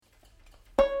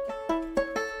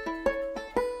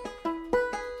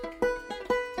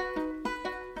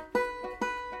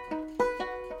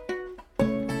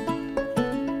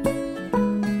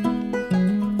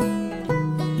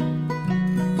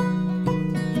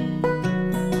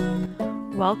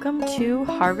Welcome to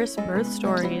Harvest Birth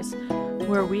Stories,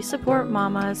 where we support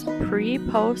mamas pre,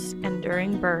 post, and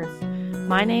during birth.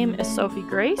 My name is Sophie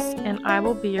Grace, and I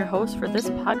will be your host for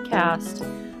this podcast.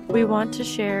 We want to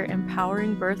share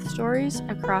empowering birth stories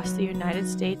across the United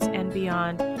States and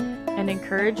beyond, and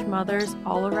encourage mothers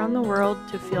all around the world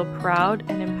to feel proud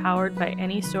and empowered by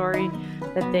any story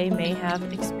that they may have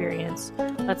experienced.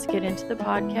 Let's get into the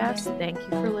podcast. Thank you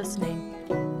for listening.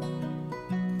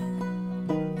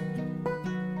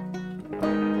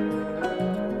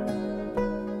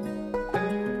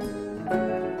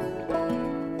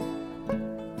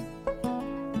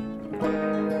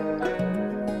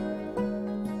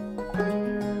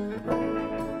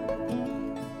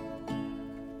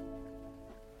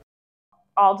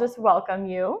 I'll just welcome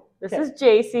you. This is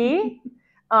Jaci.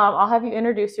 I'll have you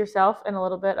introduce yourself and a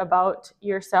little bit about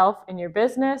yourself and your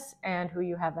business and who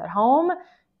you have at home,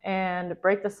 and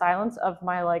break the silence of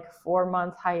my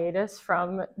 4-month hiatus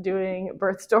from doing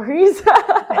birth stories. Go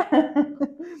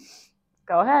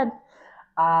ahead.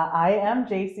 I am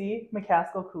Jaci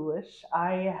McCaskill-Coolish.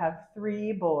 I have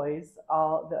 3 boys.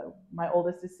 My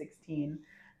oldest is 16,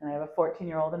 and I have a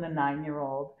 14-year-old and a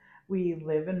 9-year-old. We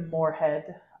live in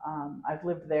Moorhead. I've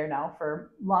lived there now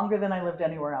for longer than I lived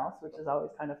anywhere else, which is always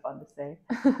kind of fun to say.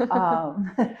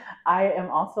 I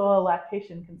am also a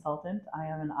lactation consultant. I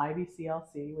am an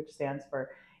IBCLC, which stands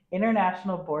for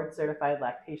International Board Certified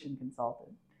Lactation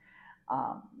Consultant,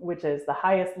 which is the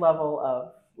highest level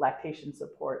of lactation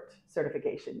support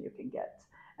certification you can get.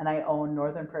 And I own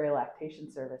Northern Prairie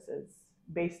Lactation Services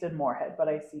based in Moorhead, but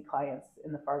I see clients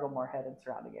in the Fargo, Moorhead, and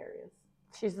surrounding areas.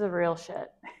 She's the real shit.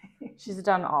 She's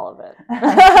done all of it.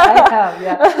 I have,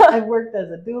 yeah. I've worked as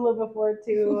a doula before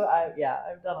too. I've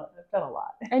done a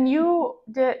lot. And you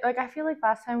did, I feel like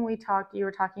last time we talked, you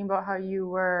were talking about how you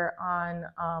were on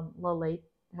La Leche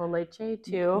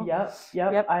too.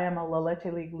 Yep. I am a La Leche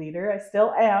League leader. I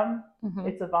still am. Mm-hmm.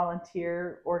 It's a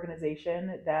volunteer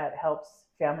organization that helps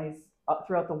families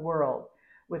throughout the world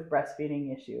with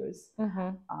breastfeeding issues. Mm-hmm.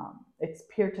 It's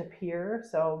peer-to-peer,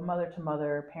 so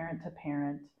mother-to-mother,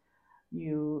 parent-to-parent.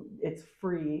 It's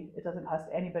free. It doesn't cost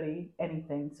anybody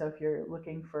anything. So if you're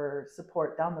looking for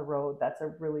support down the road, that's a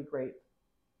really great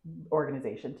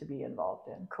organization to be involved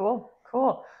in. Cool.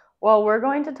 Well, we're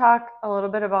going to talk a little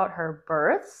bit about her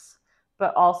births,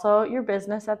 but also your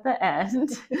business at the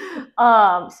end.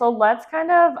 So let's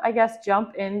kind of,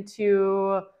 jump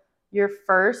into your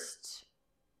first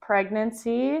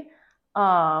pregnancy.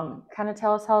 Kind of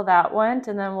tell us how that went,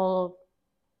 and then we'll,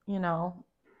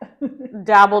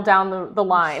 dabble down the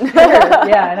line. Sure.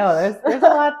 Yeah, I know. There's a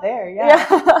lot there. Yeah.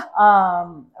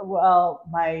 Well,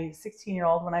 my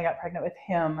 16-year-old, when I got pregnant with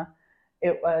him,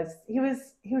 he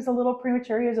was a little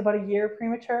premature. He was about a year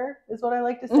premature, is what I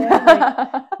like to say.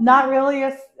 Not really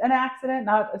an accident,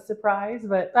 not a surprise,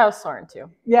 but that was Soren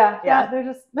too. Yeah. They're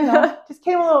just just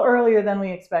came a little earlier than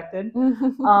we expected.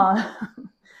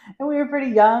 And we were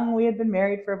pretty young. We had been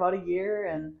married for about a year,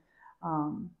 and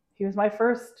he was my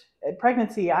first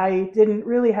pregnancy. I didn't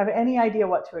really have any idea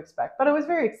what to expect, but I was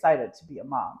very excited to be a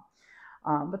mom.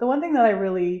 But the one thing that I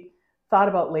really thought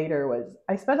about later was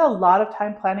I spent a lot of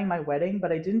time planning my wedding,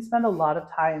 but I didn't spend a lot of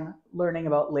time learning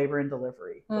about labor and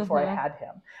delivery before I had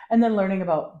him, and then learning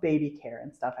about baby care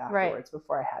and stuff afterwards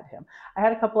before I had him. I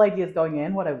had a couple ideas going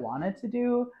in what I wanted to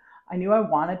do. I knew I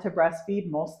wanted to breastfeed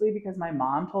mostly because my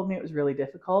mom told me it was really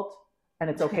difficult and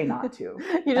it's okay not to.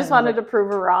 You just wanted to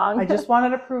prove her wrong. I just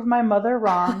wanted to prove my mother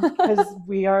wrong because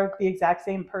we are the exact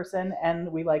same person and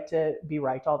we like to be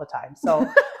right all the time. So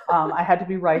I had to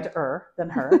be righter than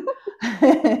her.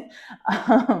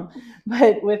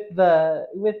 But with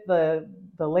the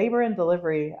labor and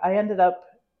delivery, I ended up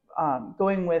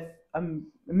going with a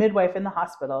midwife in the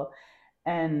hospital,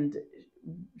 and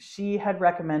she had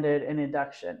recommended an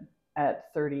induction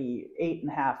at 38 and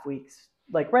a half weeks,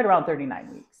 right around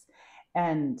 39 weeks.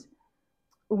 And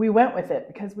we went with it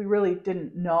because we really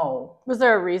didn't know. Was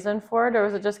there a reason for it, or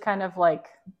was it just kind of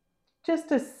just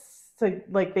to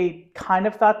they kind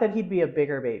of thought that he'd be a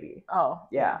bigger baby? Oh,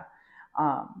 yeah.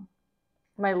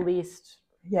 My least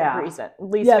favorite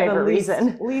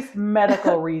reason. Least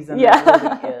medical reason Yeah. there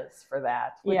really is for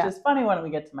that, which is funny when we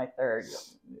get to my third.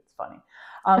 It's funny.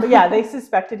 But yeah, they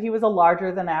suspected he was a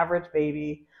larger than average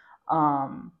baby,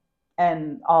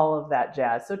 and all of that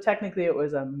jazz. So technically it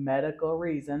was a medical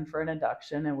reason for an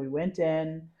induction, and we went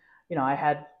in,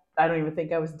 I don't even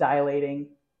think I was dilating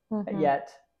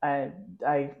yet.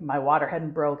 My water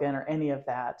hadn't broken or any of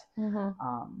that.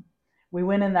 We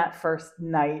went in that first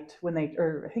night I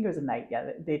think it was a night.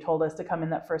 Yeah. They told us to come in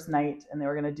that first night, and they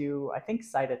were going to do, I think,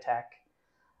 Cytotec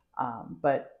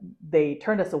But they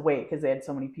turned us away because they had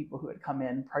so many people who had come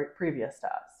in previous to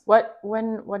us.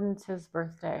 When's his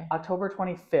birthday? October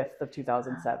 25th of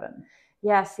 2007.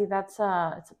 Yeah, see, it's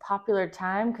a popular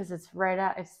time because it's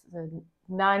it's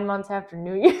 9 months after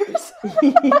New Year's.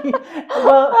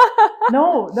 Well,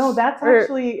 no, that's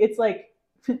actually, it's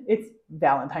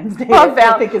Valentine's Day. Oh,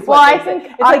 I think it's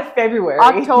it's like February.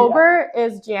 October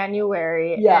is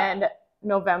January and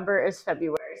November is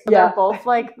February. So they're both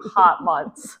like hot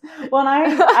months. Well,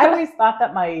 and I always thought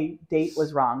that my date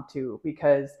was wrong too,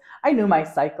 because I knew my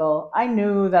cycle. I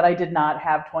knew that I did not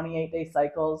have 28-day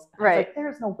cycles. I was like,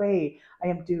 there's no way I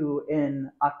am due in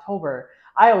October.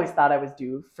 I always thought I was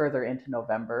due further into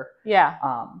November. Yeah.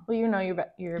 Well, you know your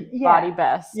body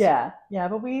best. Yeah.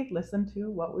 But we listened to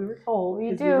what we were told. We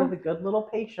were the good little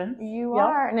patients. You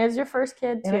are. And it's your first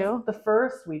kid too. The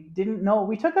first, we didn't know.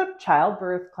 We took a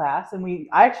childbirth class, and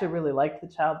I actually really liked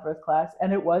the childbirth class,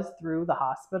 and it was through the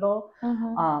hospital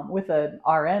with an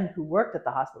RN who worked at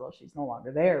the hospital. She's no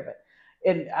longer there, but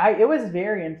it was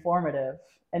very informative,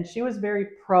 and she was very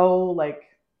pro, like,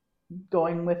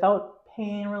 going without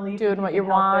pain relief, doing what you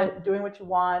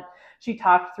want. She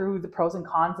talked through the pros and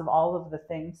cons of all of the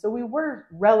things, so we were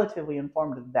relatively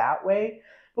informed that way,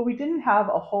 but we didn't have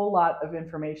a whole lot of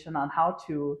information on how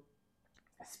to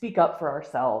speak up for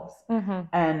ourselves.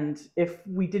 And if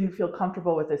we didn't feel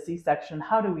comfortable with a C-section,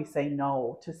 how do we say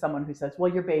no to someone who says,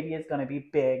 well, your baby is going to be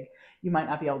big, you might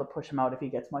not be able to push him out if he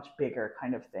gets much bigger,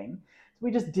 kind of thing. So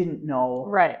we just didn't know.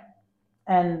 Right.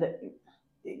 And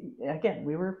again,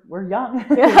 we're young.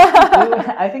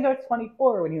 I think I was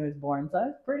 24 when he was born, so I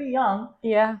was pretty young.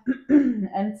 Yeah.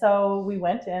 And so we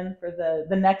went in for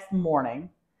the next morning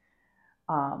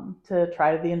to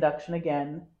try the induction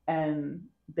again, and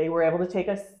they were able to take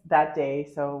us that day.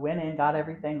 So went in, got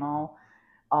everything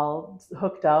all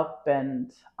hooked up,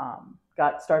 and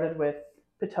got started with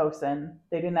Pitocin.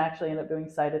 They didn't actually end up doing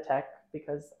Cytotec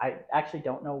because I actually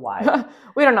don't know why.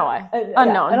 We don't know why. Unknown.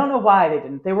 Yeah, I don't know why they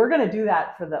didn't. They were going to do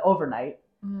that for the overnight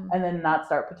and then not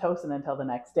start Pitocin until the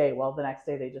next day. Well, the next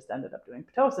day they just ended up doing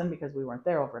Pitocin because we weren't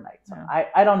there overnight. So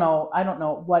I don't know. I don't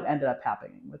know what ended up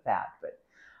happening with that. But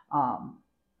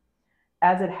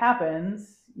as it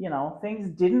happens, things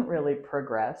didn't really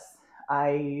progress.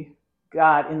 I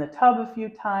got in the tub a few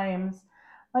times.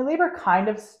 My labor kind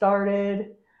of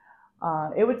started.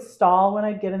 It would stall when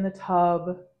I'd get in the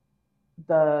tub.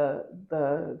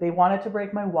 They wanted to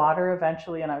break my water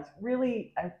eventually, and I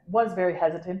was very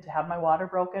hesitant to have my water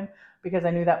broken because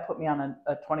I knew that put me on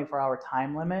a 24-hour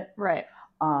time limit. Right.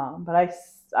 But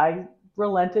I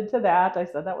relented to that. I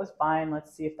said that was fine.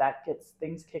 Let's see if that gets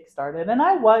things kick-started. And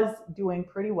I was doing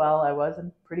pretty well. I was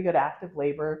in pretty good active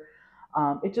labor.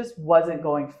 It just wasn't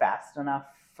going fast enough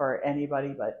for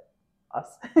anybody but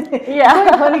us. Yeah.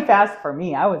 Going plenty fast for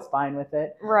me. I was fine with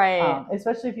it. Right.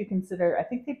 Especially if you consider, I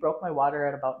think they broke my water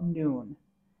at about noon.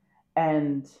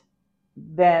 And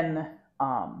then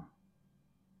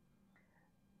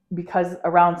because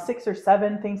around 6 or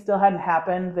 7 things still hadn't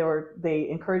happened, they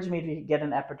encouraged me to get an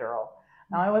epidural.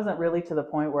 Now, I wasn't really to the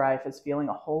point where I was feeling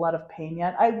a whole lot of pain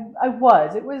yet.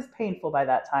 It was painful by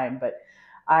that time, but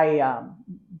I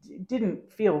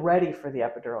didn't feel ready for the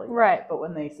epidural yet. Right. But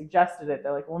when they suggested it,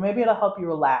 they're like, well, maybe it'll help you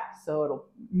relax, so it'll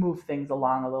move things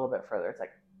along a little bit further. It's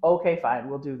like, okay, fine,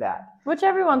 we'll do that. Which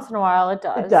every once in a while it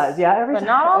does. It does, yeah. But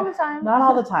not all the time. Not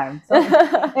all the time. So,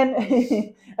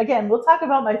 and again, we'll talk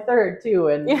about my third too,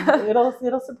 and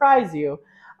it'll surprise you.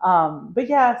 But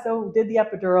yeah, so did the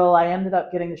epidural. I ended up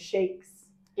getting the shakes.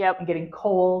 Yep. And getting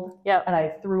cold. Yep. And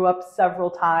I threw up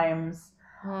several times.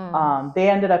 They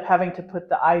ended up having to put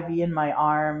the IV in my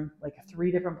arm, like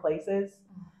 3 different places,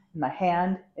 in my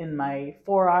hand, in my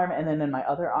forearm, and then in my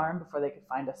other arm before they could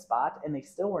find a spot. And they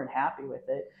still weren't happy with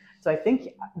it. So I think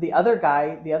the other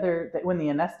guy, when the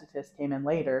anesthetist came in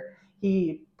later,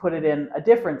 he put it in a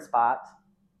different spot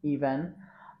even.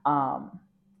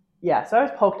 Yeah, so I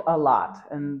was poked a lot,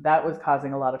 and that was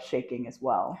causing a lot of shaking as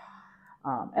well.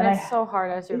 And it's so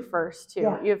hard as your first too.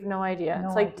 Yeah. You have no idea.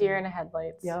 It's like deer in the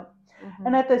headlights. Yep. Mm-hmm.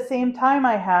 And at the same time,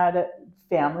 I had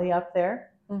family up there.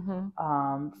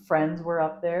 Mm-hmm. Friends were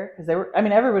up there because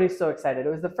everybody's so excited. It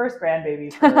was the first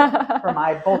grandbaby for both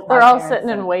my parents. They're all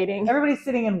sitting and waiting. Everybody's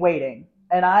sitting and waiting.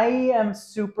 And I am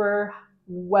super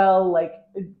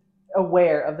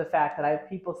aware of the fact that I have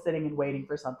people sitting and waiting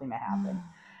for something to happen.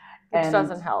 Which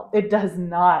doesn't help. It does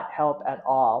not help at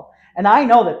all. And I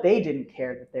know that they didn't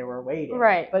care that they were waiting.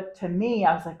 Right. But to me,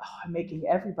 I was like, I'm making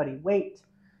everybody wait.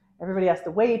 Everybody has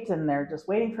to wait, and they're just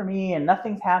waiting for me, and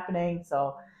nothing's happening.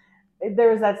 So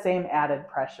there was that same added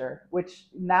pressure, which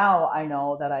now I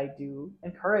know that I do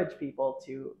encourage people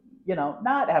to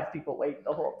not have people wait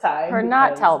the whole time. Or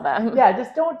not tell them. Yeah,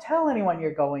 just don't tell anyone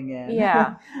you're going in.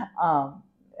 Yeah.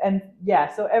 And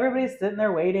yeah, so everybody's sitting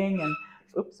there waiting, and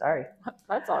oops, sorry.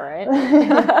 That's all right.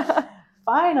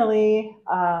 Finally,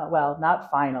 well, not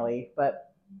finally,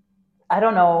 but I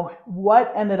don't know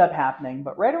what ended up happening,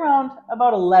 but right around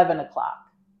about 11 o'clock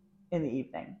in the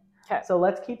evening. Okay. So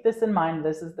let's keep this in mind.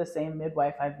 This is the same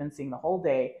midwife I've been seeing the whole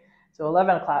day. So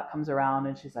 11 o'clock comes around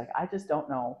and she's like, I just don't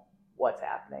know what's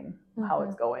happening, how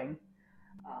it's going.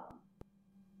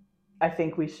 I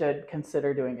think we should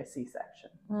consider doing a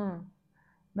C-section.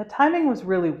 The timing was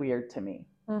really weird to me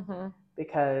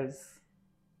because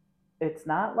it's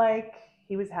not like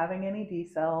he was having any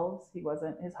decels.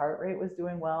 His heart rate was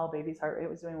doing well. Baby's heart rate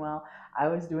was doing well. I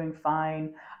was doing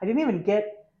fine. I didn't even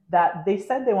get that. They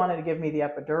said they wanted to give me the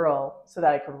epidural so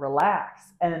that I could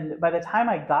relax. And by the time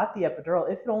I got the epidural,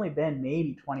 it had only been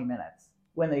maybe 20 minutes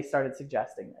when they started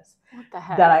suggesting this. What the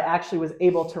heck? That I actually was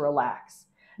able to relax.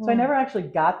 So I never actually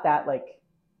got that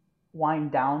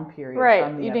wind down period. Right.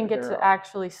 From the You didn't epidural. Get to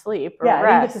actually sleep or rest.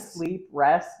 I didn't get to sleep,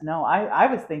 rest. No,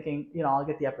 I was thinking, I'll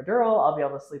get the epidural. I'll be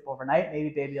able to sleep overnight. Maybe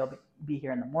baby will be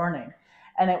here in the morning.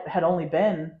 And it had only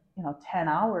been, 10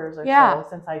 hours or so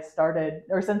since I started,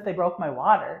 or since they broke my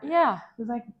water. Yeah. It was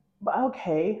like,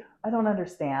 okay, I don't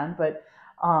understand. But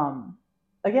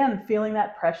again, feeling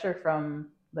that pressure from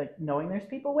knowing there's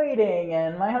people waiting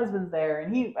and my husband's there,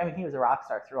 and he was a rock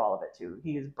star through all of it too.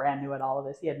 He was brand new at all of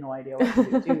this. He had no idea what to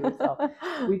do too. So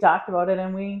we talked about it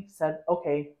and we said,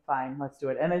 okay, fine, let's do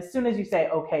it. And as soon as you say,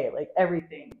 okay,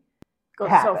 everything goes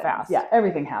happens. So fast. Yeah,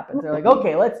 everything happens. They're like,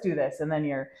 okay, let's do this. And then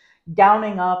you're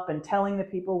gowning up and telling the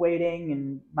people waiting.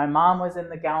 And my mom was in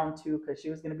the gown too, because she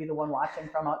was going to be the one watching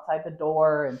from outside the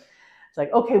door. And it's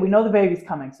like, okay, we know the baby's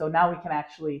coming. So now we can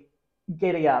actually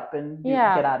giddy up and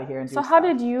get out of here and do So stuff. How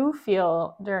did you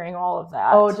feel during all of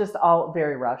that? Oh, just all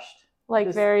very rushed.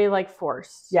 Very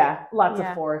forced. Yeah, lots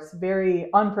of force.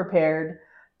 Very unprepared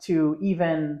to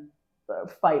even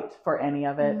fight for any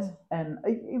of it. And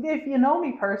if you know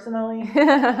me personally,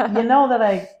 you know that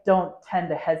I don't tend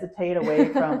to hesitate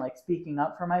away from speaking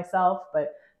up for myself.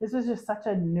 But this was just such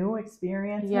a new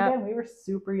experience. And again, we were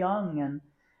super young, and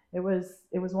it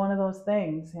was one of those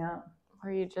things. Yeah,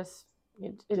 where you just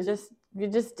did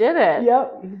it.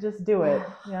 Yep, you just do it.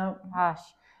 Yep. Gosh.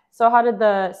 So how did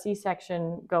the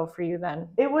C-section go for you then?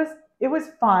 It was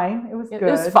fine. It was good.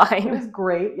 It was fine. It was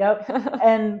great. Yep.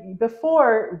 And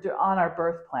before, on our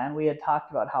birth plan, we had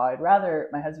talked about how I'd rather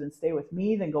my husband stay with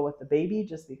me than go with the baby,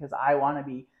 just because I want to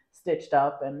be stitched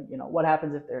up, and what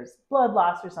happens if there's blood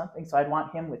loss or something. So I'd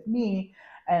want him with me.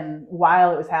 And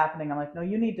while it was happening, I'm like, no,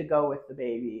 you need to go with the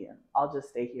baby, and I'll just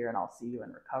stay here and I'll see you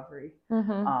in recovery.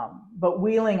 But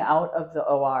wheeling out of the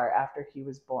OR after he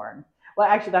was born. Well,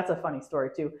 actually, that's a funny story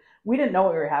too. We didn't know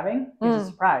what we were having. It was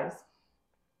a surprise.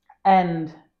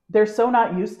 And they're so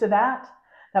not used to that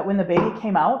when the baby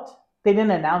came out, they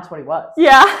didn't announce what he was.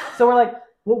 Yeah. So we're like,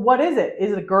 well, what is it?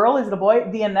 Is it a girl? Is it a boy?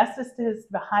 The anesthetist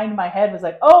behind my head was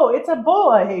like, oh, it's a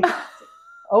boy.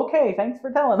 Okay, thanks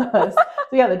for telling us.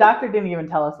 So yeah, the doctor didn't even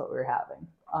tell us what we were having.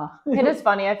 It is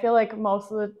funny. I feel like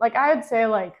most of the, I would say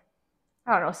I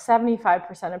don't know,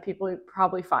 75% of people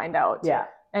probably find out. Yeah.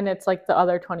 And it's the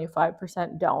other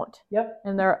 25% don't. Yep.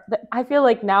 And I feel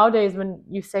like nowadays when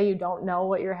you say you don't know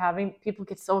what you're having, people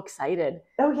get so excited.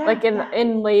 Oh yeah.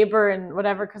 In labor and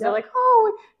whatever, because they're like,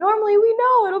 oh, normally we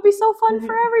know it'll be so fun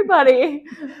for everybody.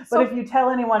 But if you tell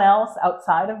anyone else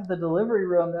outside of the delivery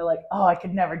room, they're like, oh, I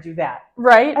could never do that.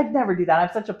 Right. I'd never do that.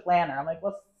 I'm such a planner. I'm like,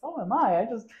 well, so am I. I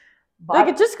just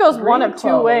it just goes one of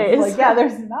two ways.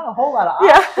 There's not a whole lot of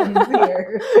options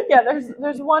here. Yeah,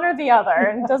 there's one or the other,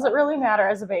 and it doesn't really matter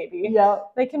as a baby. Yeah.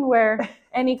 They can wear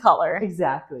any color.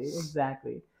 Exactly.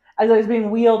 As I was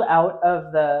being wheeled out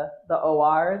of the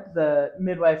OR, the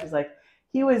midwife was like,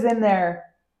 he was in there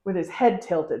with his head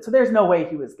tilted, so there's no way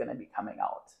he was going to be coming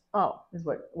out. Oh. Is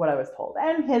what I was told.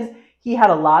 And he had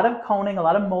a lot of coning, a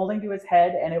lot of molding to his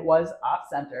head, and it was off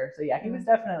center. So yeah, he was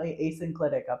definitely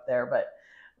asynclitic up there, but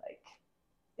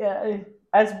yeah,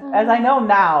 as I know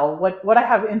now, what I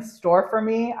have in store for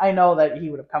me, I know that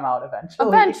he would have come out eventually.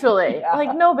 Eventually.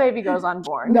 Yeah. No baby goes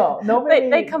unborn. No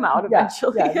baby. They come out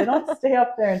eventually. Yeah, they don't stay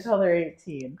up there until they're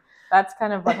 18. That's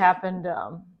kind of what happened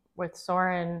with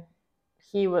Soren.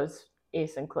 He was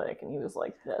asynclitic and he was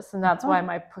like this. And that's why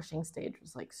my pushing stage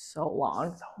was so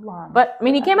long. So long. But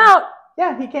he came out.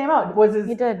 Yeah, he came out.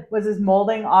 He did. Was his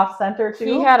molding off center too?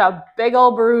 He had a big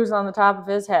old bruise on the top of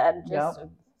his head.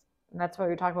 And that's why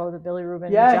we talked about the Billy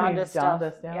Rubin jaundice stuff.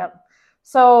 Yeah. Yep.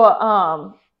 So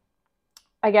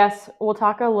I guess we'll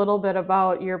talk a little bit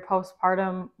about your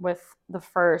postpartum with the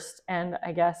first, and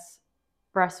I guess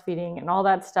breastfeeding and all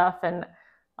that stuff, and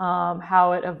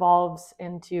how it evolves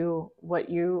into what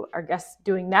you are, I guess,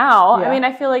 doing now. Yeah. I mean,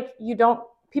 I feel like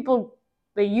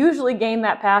they usually gain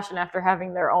that passion after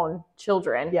having their own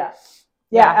children. Yeah,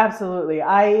 absolutely.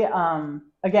 I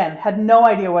again had no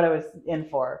idea what I was in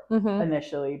for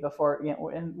initially. Before,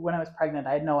 when I was pregnant,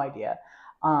 I had no idea.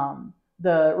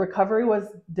 The recovery was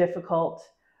difficult.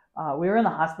 We were in the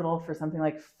hospital for something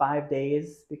like 5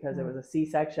 days because it was a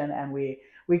C-section, and we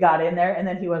got in there, and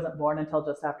then he wasn't born until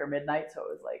just after midnight. So it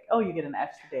was like, oh, you get an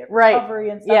extra day of recovery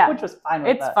and stuff, which was fine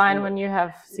with us. It's fine when you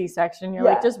have C-section. You're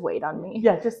like, just wait on me.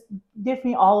 Yeah, just give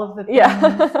me all of the things.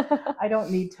 I don't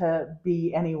need to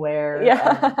be anywhere.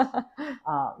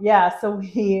 So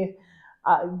we,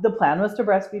 the plan was to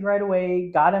breastfeed right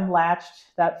away. Got him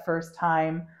latched that first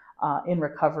time in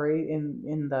recovery,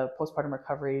 in the postpartum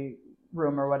recovery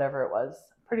room or whatever it was.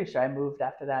 Pretty sure I moved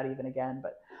after that even again,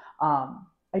 but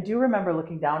I do remember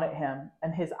looking down at him,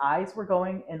 and his eyes were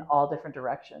going in all different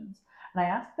directions. And I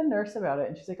asked the nurse about it,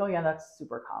 and she's like, oh yeah, that's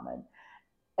super common.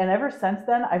 And ever since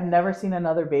then, I've never seen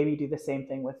another baby do the same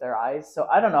thing with their eyes. So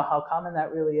I don't know how common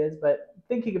that really is, but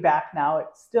thinking back now, it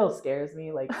still scares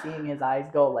me, like seeing his eyes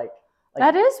go like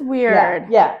that is weird.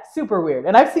 Yeah, super weird.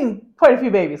 And I've seen quite a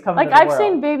few babies come into the world. I've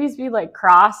seen babies be like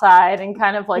cross-eyed and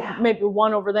kind of like maybe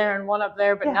one over there and one up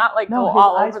there, but not like go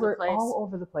all over the place. All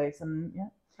over the place, and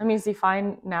I mean, is he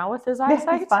fine now with his eyesight?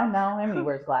 Yeah, he's fine now. I mean, he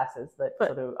wears glasses, but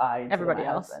so do I. Everybody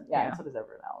else. Yeah, so does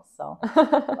everyone else. So,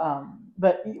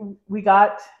 but we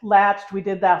got latched. We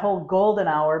did that whole golden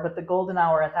hour, but the golden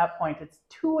hour at that point, it's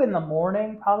 2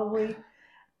 a.m. probably,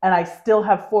 and I still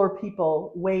have 4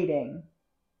 people waiting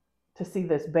to see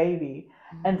this baby.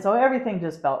 And so everything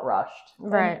just felt rushed.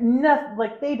 Right.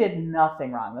 Like they did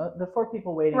nothing wrong. The 4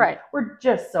 people waiting were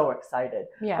just so excited.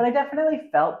 Yeah. But I definitely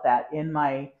felt that in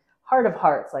my heart of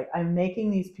hearts, like I'm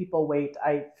making these people wait.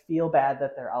 I feel bad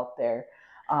that they're out there.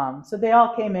 So they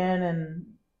all came in, and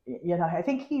I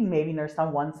think he maybe nursed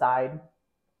on one side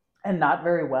and not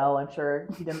very well. I'm sure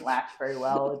he didn't latch very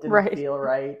well. It didn't feel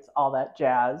right, all that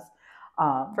jazz.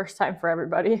 First time for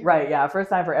everybody. Right, yeah, first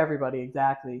time for everybody,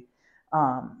 exactly.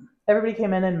 Everybody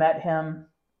came in and met him,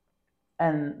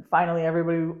 and finally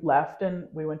everybody left, and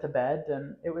we went to bed.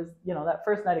 And it was, that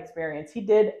first night experience. We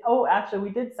did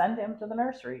send him to the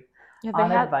nursery.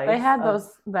 Yeah, they had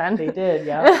those then. They did,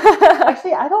 yeah.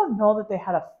 Actually, I don't know that they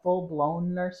had a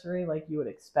full-blown nursery like you would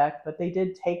expect, but they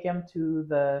did take him to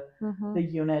the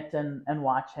unit and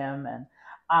watch him. And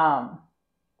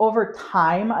over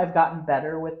time, I've gotten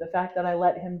better with the fact that I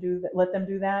let them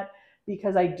do that,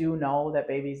 because I do know that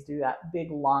babies do that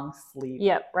big long sleep.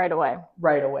 Yep, right away.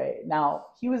 Right away. Now,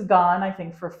 he was gone, I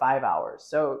think, for 5 hours.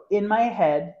 So in my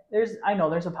head, I know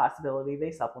there's a possibility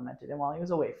they supplemented him while he was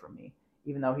away from me,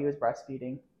 even though he was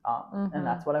breastfeeding, and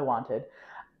that's what I wanted.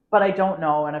 But I don't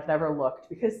know, and I've never looked,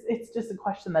 because it's just a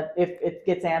question that if it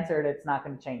gets answered, it's not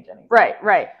going to change anything.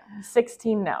 Right. He's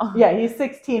 16 now. Yeah, he's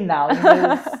 16 now. He's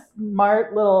a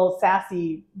smart little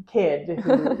sassy kid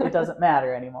who it doesn't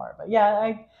matter anymore. But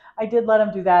yeah, I did let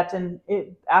him do that, and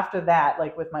after that,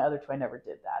 like with my other two, I never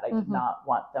did that. I did not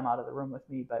want them out of the room with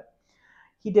me, but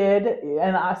he did,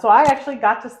 and so I actually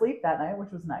got to sleep that night,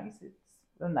 which was nice. It's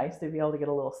nice to be able to get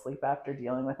a little sleep after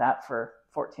dealing with that for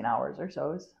 14 hours or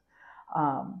so.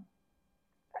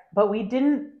 But we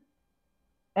didn't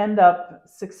end up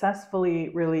successfully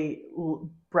really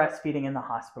breastfeeding in the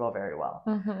hospital very well.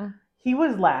 He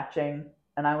was latching,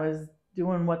 and I was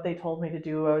doing what they told me to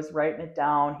do. I was writing it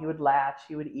down. He would latch,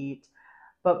 he would eat.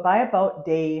 But by about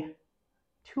day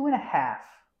 2.5,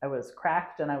 I was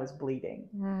cracked and I was bleeding.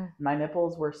 My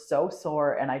nipples were so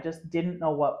sore, and I just didn't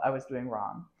know what I was doing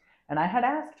wrong. And I had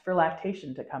asked for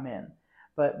lactation to come in,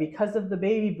 but because of the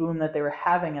baby boom that they were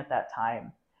having at that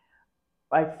time,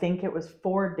 I think it was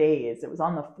 4 days. It was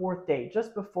on the 4th day,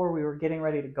 just before we were getting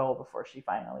ready to go, before she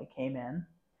finally came in.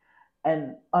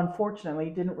 And unfortunately,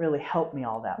 it didn't really help me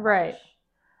all that much. Right.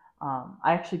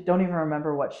 I actually don't even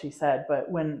remember what she said, but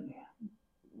when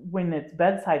it's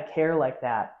bedside care like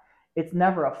that, it's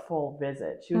never a full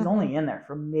visit. She was only in there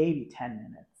for maybe 10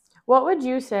 minutes. What would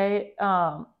you say,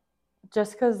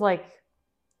 just because like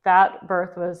that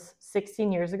birth was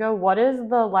 16 years ago, what is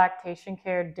the lactation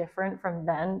care different from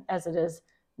then as it is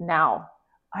now?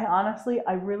 I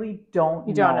really don't know.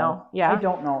 You don't know? Yeah. I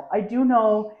don't know. I do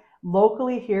know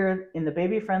locally here in the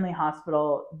baby-friendly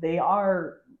hospital, they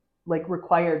are like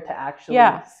required to actually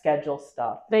schedule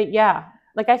stuff.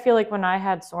 Like I feel like when I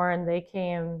had Soren, they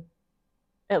came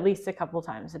at least a couple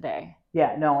times a day.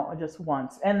 Yeah, no, just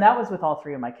once. And that was with all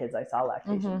 3 of my kids. I saw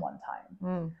lactation one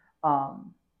time.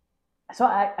 So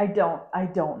I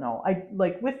don't know. I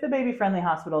like with the baby-friendly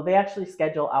hospital, they actually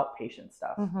schedule outpatient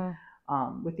stuff.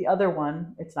 With the other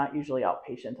one, it's not usually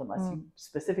outpatient unless you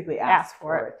specifically ask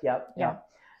for it. Yep.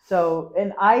 So,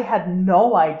 and I had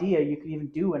no idea you could even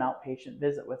do an outpatient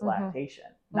visit with lactation.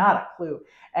 Not a clue.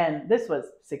 And this was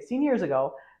 16 years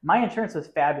ago. My insurance was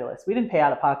fabulous. We didn't pay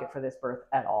out of pocket for this birth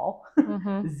at all.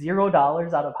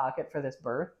 $0 out of pocket for this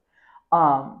birth.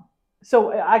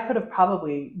 So I could have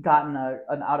probably gotten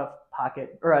an out of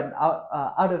pocket or an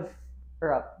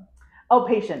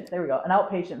outpatient. There we go, an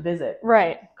outpatient visit,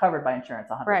 covered by insurance,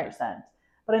 100%.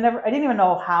 But I didn't even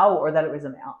know how or that it was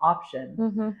an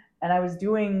option. And I was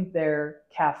doing their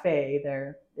cafe.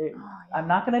 I'm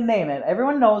not going to name it.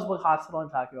 Everyone knows what hospital I'm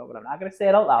talking about, but I'm not going to say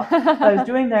it out loud. But I was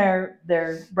doing their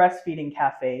breastfeeding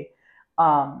cafe,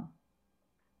 and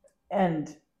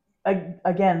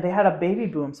again, they had a baby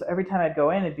boom. So every time I'd go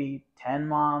in, it'd be 10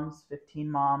 moms,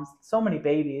 15 moms, so many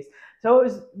babies. So it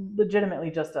was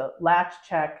legitimately just a latch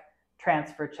check,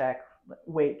 transfer check,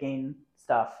 weight gain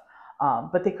stuff.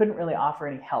 But they couldn't really offer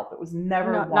any help. It was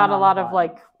never not a lot of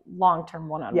like long-term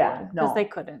one-on-one, because they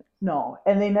couldn't. No,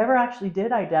 and they never actually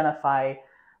did identify.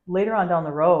 Later on down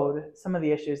the road, some of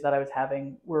the issues that I was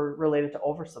having were related to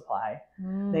oversupply.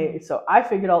 So I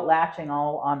figured out latching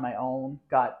all on my own.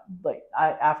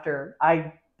 After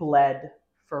I bled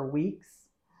for weeks,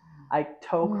 I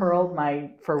toe curled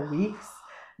for weeks.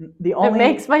 It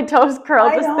makes my toes curl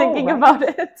thinking about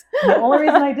it. The only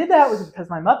reason I did that was because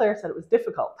my mother said it was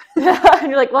difficult. And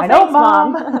you're like, well, I know, thanks,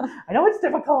 Mom. I know it's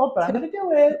difficult, but I'm going to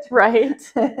do it. Right.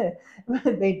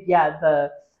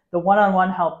 The one-on-one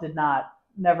help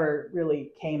never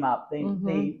really came up.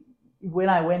 When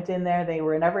I went in there, they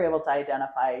were never able to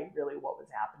identify really what was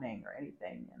happening or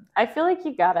anything. And I feel like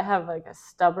you got to have like a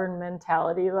stubborn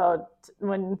mentality though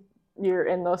when you're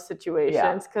in those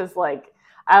situations, because like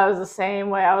I was the same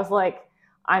way. I was like,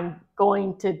 I'm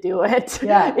going to do it.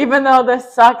 Even though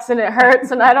this sucks and it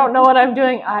hurts and I don't know what I'm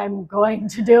doing, I'm going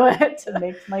to do it. It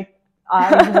makes my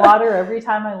eyes water every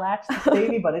time I latch this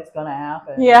baby, but it's going to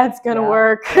happen. Yeah, it's going to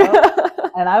work.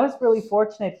 And I was really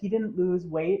fortunate. He didn't lose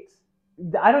weight.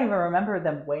 I don't even remember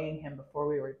them weighing him before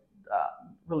we were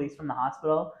released from the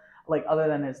hospital, like other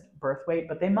than his birth weight,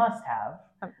 but they must have.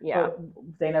 But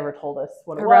they never told us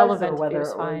what it was or whether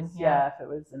it was if it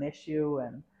was an issue.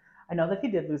 And I know that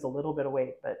he did lose a little bit of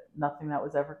weight, but nothing that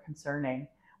was ever concerning,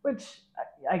 which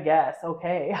I guess,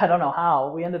 okay, I don't know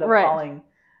how. We ended up falling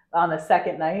on the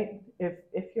second night.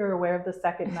 If you're aware of the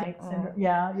second night syndrome.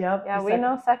 We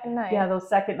know second night. Yeah, those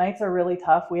second nights are really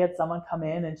tough. We had someone come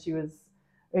in and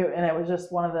it was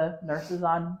just one of the nurses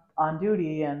on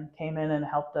duty and came in and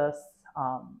helped us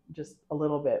just a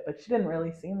little bit, but she didn't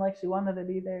really seem like she wanted to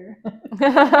be there.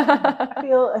 I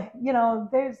feel,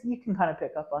 you can kind of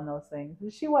pick up on those things.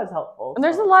 She was helpful. And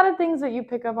there's a lot of things that you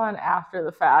pick up on after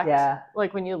the fact. Yeah.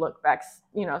 Like when you look back,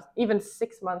 even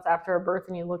 6 months after a birth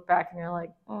and you look back and you're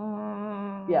like,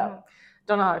 don't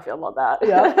know how I feel about that.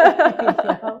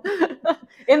 Yeah.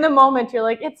 In the moment, you're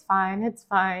like, it's fine, it's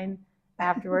fine.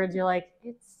 Afterwards, you're like,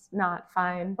 it's not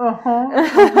fine.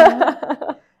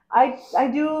 I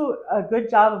do a good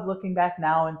job of looking back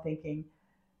now and thinking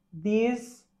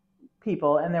these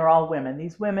people, and they're all women,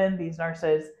 these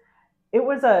nurses, it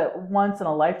was a once in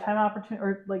a lifetime opportunity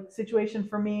or like situation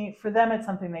for me. For them, it's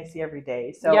something they see every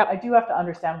day. So I do have to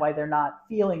understand why they're not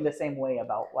feeling the same way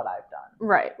about what I've done.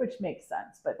 Right. Which makes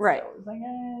sense. But still, it's like,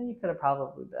 you could have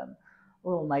probably been a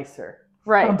little nicer.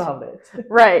 About it.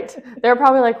 Right. They're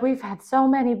probably like, we've had so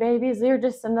many babies. You're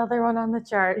just another one on the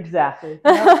chart. Exactly.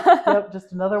 Yep.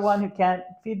 Just another one who can't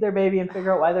feed their baby and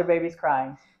figure out why their baby's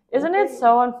crying. Isn't it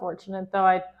so unfortunate though?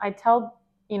 I tell,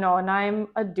 and I'm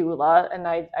a doula, and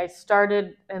I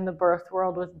started in the birth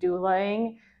world with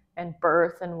doulaing and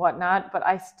birth and whatnot, but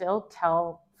I still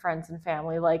tell friends and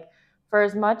family, like, for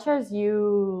as much as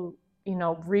you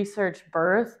research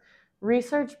birth,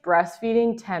 research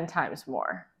breastfeeding 10 times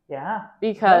more. Yeah.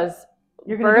 Because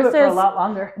you're going to do it for a lot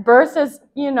longer. Birth is,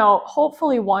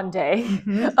 hopefully one day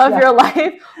of your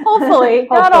life. Hopefully,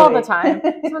 not all the time.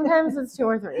 Sometimes it's 2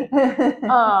 or 3.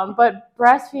 But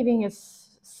breastfeeding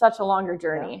is such a longer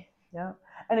journey. Yeah.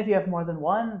 And if you have more than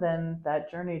one, then that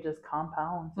journey just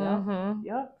compounds.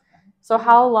 Yeah. So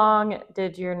how long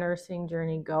did your nursing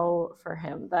journey go for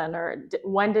him then, or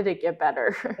when did it get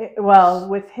better? Well,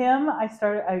 with him, I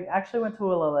actually went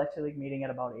to a Leche League meeting at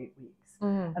about 8 weeks.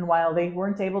 And while they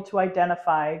weren't able to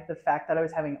identify the fact that I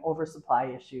was having oversupply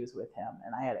issues with him,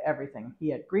 and I had everything, he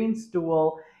had green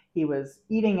stool, he was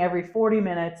eating every 40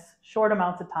 minutes, short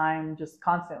amounts of time, just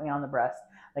constantly on the breast.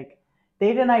 Like, they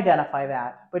didn't identify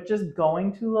that, but just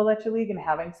going to La Leche League and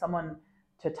having someone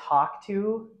to talk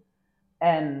to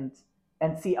and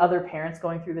see other parents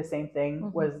going through the same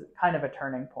thing was kind of a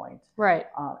turning point. Right.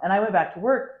 And I went back to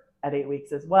work at 8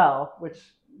 weeks as well, which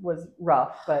was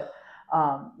rough, but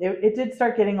it did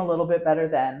start getting a little bit better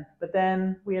then. But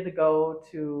then we had to go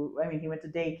to, he went to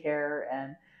daycare,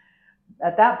 and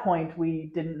at that point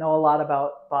we didn't know a lot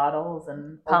about bottles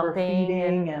and pumping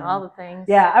overfeeding and all the things.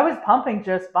 Yeah, I was pumping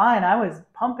just fine. I was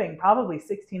pumping probably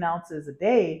 16 ounces a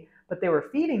day, but they were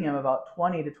feeding him about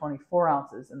 20 to 24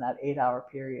 ounces in that 8-hour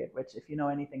period, which, if you know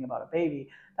anything about a baby,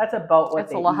 that's about what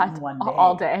they eat in one day.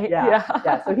 All day.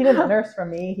 Yeah. So he didn't nurse from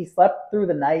me. He slept through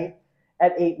the night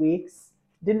at 8 weeks,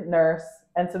 didn't nurse.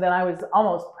 And so then I was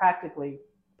almost practically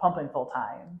pumping full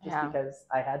time because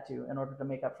I had to in order to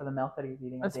make up for the milk that he was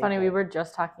eating. It's funny. We were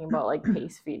just talking about like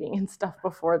pace feeding and stuff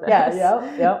before this.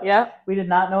 Yeah. We did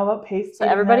not know about pace feeding. So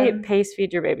everybody pace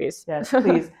feed your babies. Yes,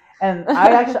 please. And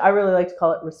I really like to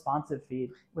call it responsive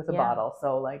feed with a bottle.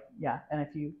 So and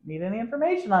if you need any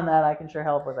information on that, I can sure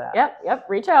help with that. Yep.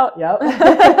 Reach out. Yep.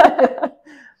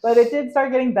 But it did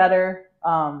start getting better.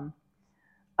 I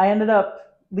ended up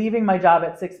leaving my job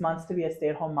at 6 months to be a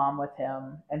stay-at-home mom with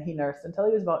him, and he nursed until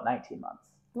he was about 19 months.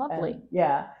 Lovely.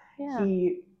 And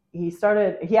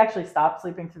he actually stopped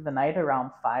sleeping through the night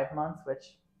around 5 months,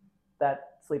 which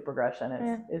that sleep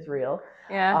regression is real.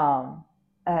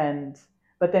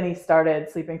 But then he started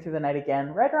sleeping through the night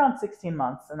again right around 16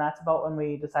 months, and that's about when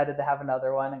we decided to have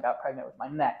another one and got pregnant with my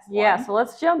next one. So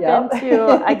let's jump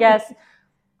into, I guess,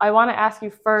 I want to ask you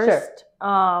first,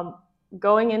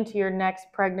 going into your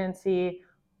next pregnancy,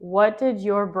 what did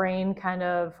your brain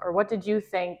or what did you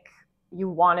think you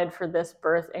wanted for this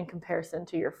birth in comparison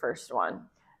to your first one?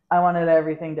 I wanted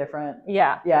everything different.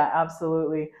 Yeah,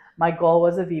 absolutely. My goal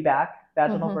was a VBAC,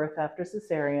 vaginal birth after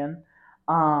cesarean.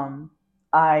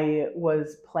 I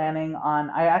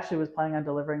actually was planning on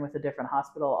delivering with a different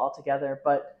hospital altogether,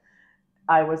 but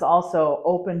I was also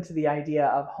open to the idea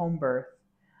of home birth,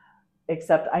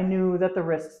 except I knew that there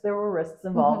were risks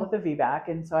involved with the VBAC,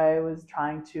 and so I was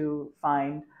trying to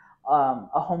find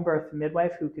a home birth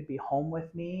midwife who could be home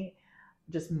with me,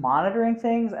 just monitoring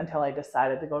things until I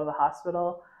decided to go to the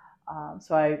hospital.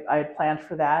 So I had planned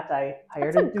for that. I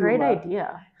hired a doula. That's a great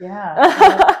idea.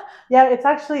 Yeah, it's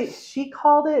actually, she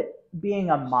called it being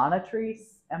a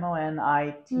monitrice,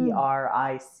 monitrice.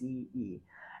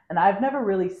 And I've never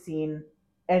really seen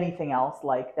anything else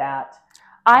like that.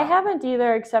 I haven't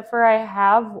either, except for I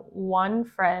have one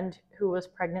friend who was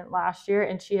pregnant last year,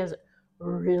 and she has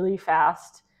really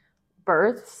fast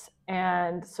births.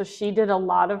 And so she did a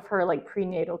lot of her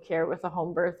prenatal care with a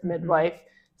home birth midwife,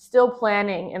 still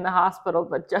planning in the hospital,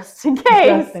 but just in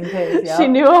case. She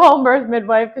knew a home birth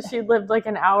midwife because she lived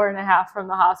an hour and a half from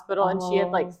the hospital, and she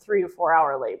had 3 to 4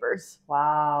 hour labors.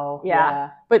 Wow.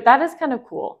 Yeah. But that is kind of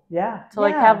cool. Yeah. To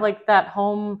have that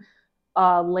home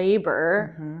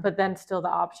labor, but then still the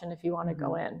option if you want to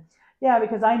go in. Yeah,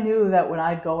 because I knew that when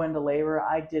I'd go into labor,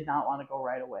 I did not want to go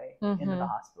right away into the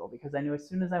hospital, because I knew as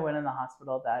soon as I went in the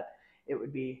hospital that it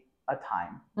would be a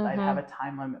time. I'd have a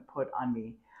time limit put on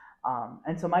me.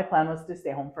 And so my plan was to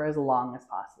stay home for as long as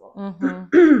possible.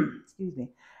 Excuse me.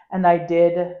 And I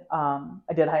did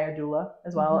hire a doula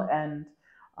as well. And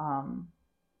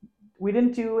we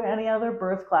didn't do any other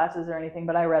birth classes or anything,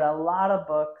 but I read a lot of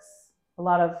books, a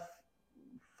lot of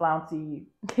flouncy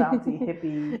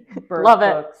hippie birth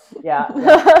books. Yeah.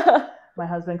 My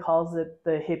husband calls it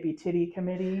the hippie titty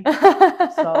committee.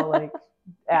 So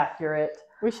accurate.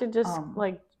 We should just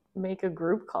make a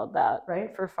group called that,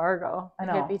 right? For Fargo, I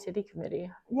know. Hippie Titty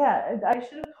Committee. Yeah, I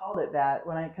should have called it that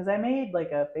because I made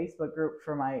a Facebook group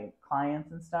for my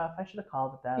clients and stuff. I should have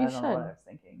called it that. I don't know what I was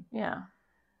thinking. Yeah.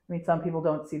 I mean, some people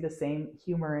don't see the same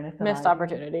humor in it. Missed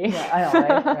opportunity. Yeah, I know,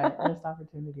 right? Missed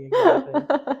opportunity, exactly.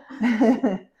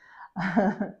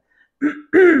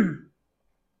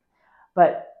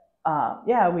 But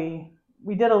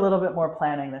we did a little bit more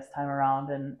planning this time around,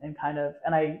 and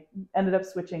I ended up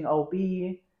switching OB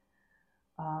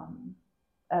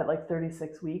at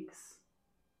 36 weeks.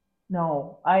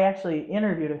 No, I actually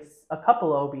interviewed a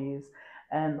couple OBs,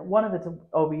 and one of the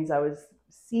OBs I was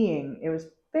seeing, it was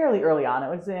fairly early on. It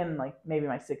was in maybe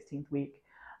my 16th week.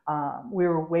 We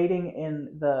were waiting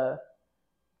in the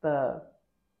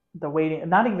waiting,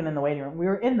 not even in the waiting room. We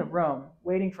were in the room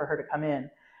waiting for her to come in,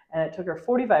 and it took her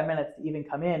 45 minutes to even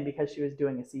come in because she was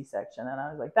doing a C-section. And I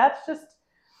was like, that's just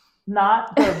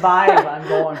not the vibe I'm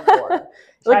going for.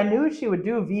 I knew she would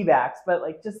do VBACS, but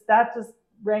that just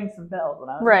rang some bells.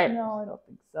 And I was like, no, I don't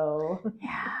think so.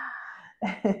 Yeah.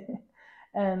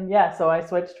 And so I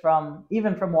switched from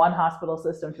one hospital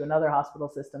system to another hospital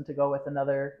system to go with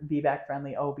another VBAC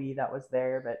friendly OB that was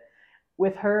there. But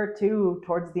with her too,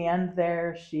 towards the end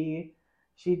there, she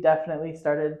definitely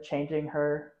started changing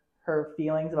her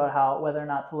feelings about whether or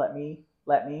not to let me.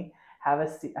 have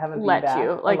a let VBAC,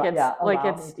 you like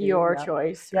it's your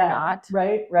choice or not.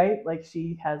 Right. Like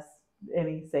she has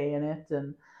any say in it,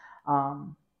 and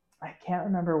I can't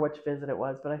remember which visit it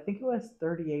was, but I think it was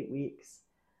 38 weeks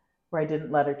where I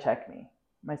didn't let her check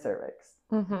my cervix.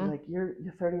 Like you're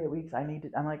 38 weeks.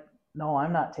 I'm like, no,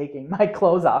 I'm not taking my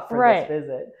clothes off for this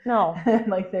visit. No.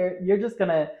 Like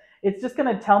it's just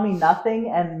gonna tell me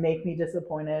nothing and make me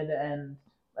disappointed, and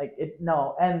like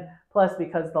no. And plus,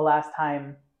 because the last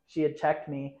time she had checked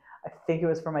me, I think it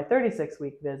was for my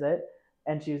 36-week visit,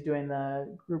 and she was doing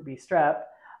the Group B strep.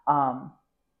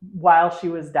 While she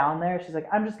was down there, she's like,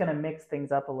 I'm just gonna mix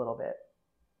things up a little bit.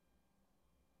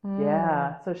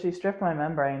 Yeah, so she stripped my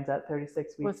membranes at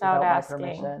 36 weeks without my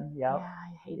permission. Yep. Yeah,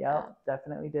 I hate that.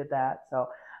 Definitely did that. So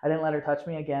I didn't let her touch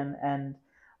me again, and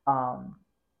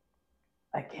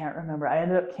I can't remember. I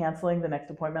ended up canceling the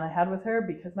next appointment I had with her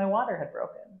because my water had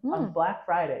broken on Black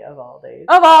Friday of all days.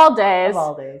 Of all days.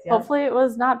 Yeah. Hopefully it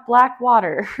was not black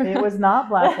water. It was not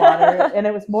black water, and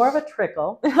it was more of a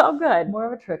trickle. Oh, good. More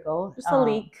of a trickle. Just a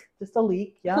leak. Just a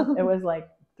leak, yeah. It was like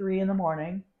 3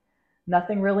 a.m.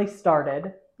 Nothing really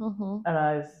started. And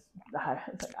I was like,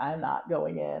 I'm not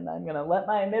going in. I'm going to let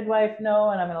my midwife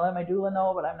know, and I'm going to let my doula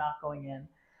know, but I'm not going in.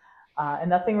 And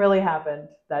nothing really happened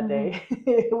that day.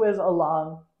 It was a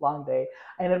long, long day.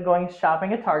 I ended up going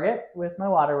shopping at Target with my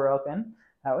water broken.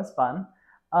 That was fun.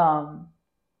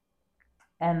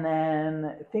 And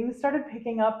then things started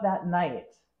picking up that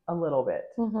night a little bit,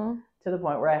 to the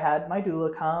point where I had my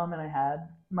doula come and I had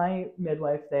my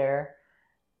midwife there,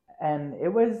 and it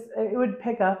would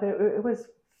pick up. It was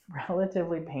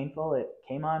relatively painful. It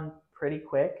came on pretty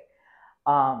quick.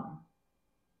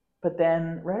 But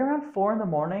then right around 4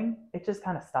 a.m, it just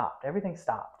kind of stopped. Everything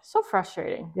stopped. So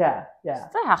frustrating. Yeah. Yeah.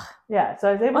 So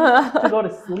I was able to go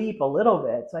to sleep a little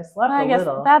bit. So I slept a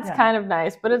little. That's kind of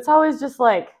nice, but it's always just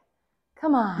like,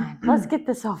 come on, let's get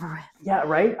this over with. Yeah,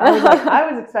 right? I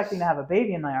was expecting to have a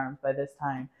baby in my arms by this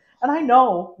time. And I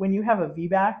know when you have a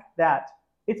VBAC that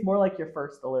it's more like your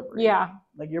first delivery. Yeah.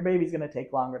 Like your baby's going to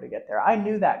take longer to get there. I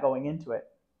knew that going into it.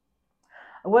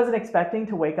 I wasn't expecting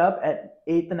to wake up at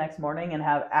 8 the next morning and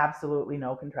have absolutely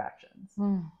no contractions.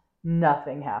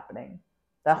 Nothing happening.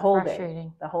 The whole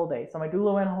day. So my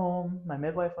doula went home. My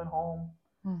midwife went home.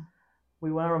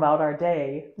 We went about our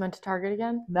day. Went to Target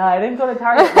again? No, I didn't go to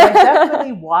Target. But I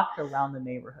definitely walked around the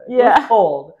neighborhood. Yeah. It was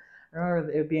cold. I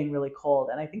remember it being really cold.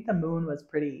 And I think the moon was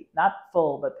pretty, not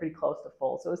full, but pretty close to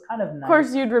full. So it was kind of nice. Of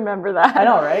course you'd remember that. I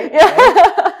know, right? Yeah.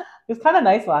 Right? It was kind of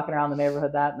nice walking around the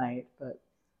neighborhood that night. But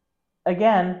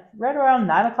again, right around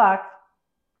 9 o'clock,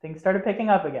 things started picking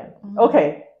up again.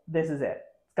 Okay, this is it.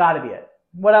 It's got to be it.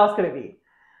 What else could it be?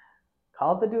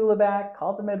 Called the doula back,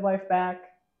 called the midwife back,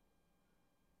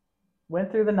 went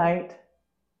through the night.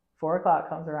 4 o'clock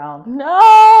comes around.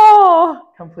 No!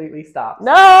 Completely stops.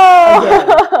 No!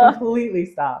 Again, completely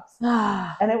stops.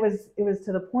 And it was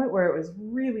to the point where it was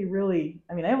really, really,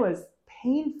 I mean, it was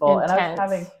painful. Intense. And I was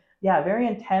having, very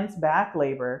intense back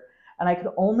labor. And I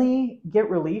could only get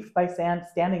relief by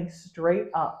standing straight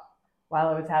up while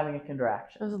I was having a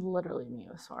contraction. It was literally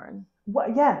Neosporin.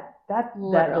 What? Yeah, that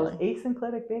those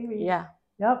asynclitic babies. Yeah.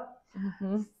 Yep.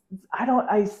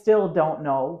 I still don't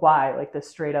know why, like the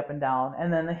straight up and down,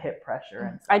 and then the hip pressure.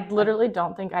 And I literally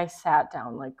don't think I sat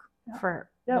down for.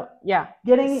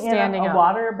 Getting in a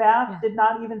water bath did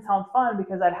not even sound fun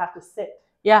because I'd have to sit.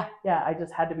 Yeah, I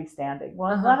just had to be standing.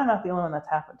 Well, I'm glad I'm not the only one that's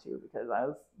happened to, because I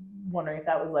was wondering if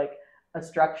that was like a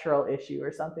structural issue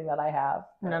or something that I have.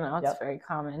 No, it's very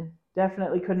common.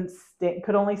 Definitely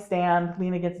could only stand,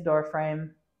 lean against the door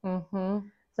frame.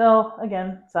 So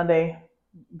again, Sunday.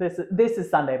 This is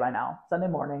Sunday by now. Sunday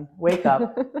morning, wake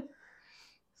up.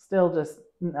 Still just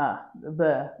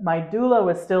my doula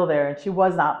was still there, and she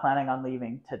was not planning on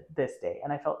leaving to this day.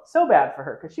 And I felt so bad for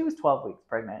her because she was 12 weeks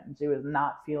pregnant and she was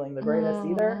not feeling the greatest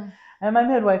either. And my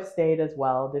midwife stayed as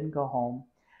well, didn't go home.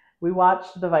 We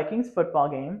watched the Vikings football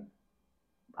game.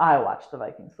 I watched the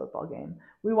Vikings football game.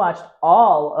 We watched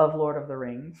all of Lord of the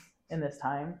Rings in this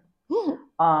time.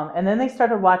 And then they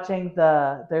started watching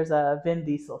there's a Vin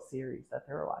Diesel series that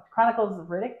they were watching. Chronicles of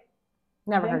Riddick.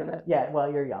 Never heard of it. Yeah,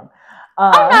 well, you're young.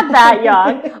 I'm not that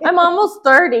young. I'm almost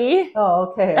 30.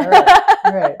 Oh, okay.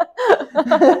 All right.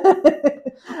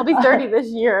 I'll be 30 this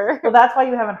year. Well, that's why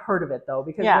you haven't heard of it, though,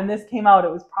 because when this came out,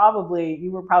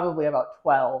 you were probably about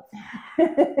 12.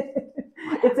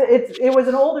 It was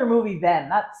an older movie then,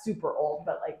 not super old,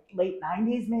 but like late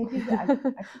 90s maybe. I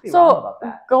could be wrong about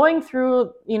that. Going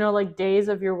through, like days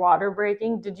of your water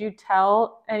breaking, did you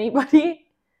tell anybody?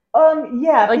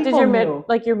 Yeah. Like, did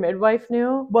your midwife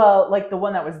knew? Well, like the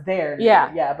one that was there.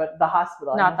 Yeah. Yeah, but the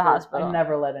hospital. Hospital. I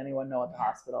never let anyone know at the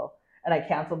hospital. and I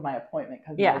canceled my appointment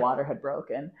because my water had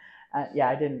broken.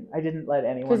 I didn't let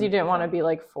anyone, because you didn't want to be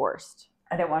like forced.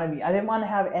 I didn't want to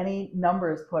have any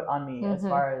numbers put on me as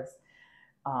far as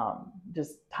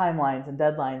just timelines and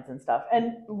deadlines and stuff.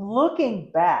 And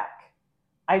looking back,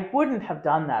 I wouldn't have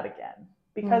done that again,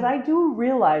 because I do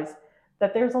realize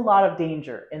that there's a lot of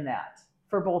danger in that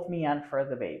for both me and for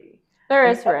the baby. There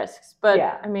is risks, but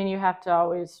I mean, you have to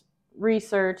always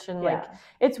research, and like,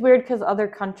 it's weird because other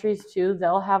countries too,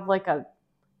 they'll have like a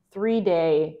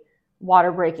 3-day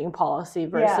water breaking policy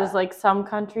versus like some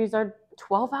countries are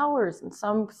 12 hours and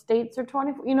some states are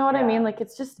 24. You know what I mean? Like,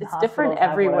 it's different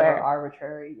everywhere.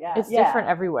 Arbitrary. It's different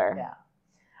everywhere. Yeah.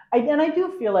 And I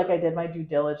do feel like I did my due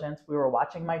diligence. We were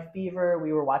watching my fever.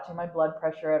 We were watching my blood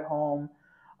pressure at home.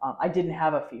 I didn't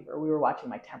have a fever. We were watching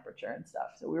my temperature and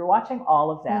stuff. So we were watching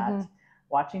all of that,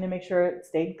 watching to make sure it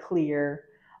stayed clear.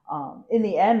 In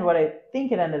the end, what I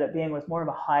think it ended up being was more of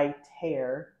a high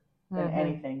tear than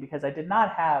anything, because I did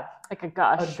not have like a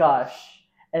gush,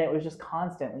 and it was just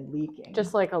constantly leaking.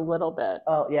 Just like a little bit.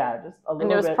 Oh yeah, just a little bit.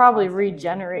 And it was probably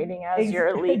regenerating as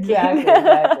you're leaking.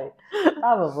 Exactly.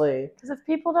 Probably. Because if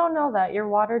people don't know that, your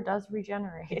water does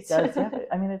regenerate. It does, yeah.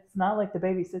 I mean, it's not like the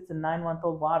baby sits in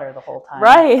 9-month-old water the whole time.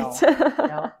 Right. So,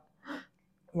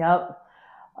 yep.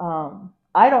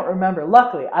 I don't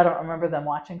remember them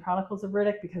watching Chronicles of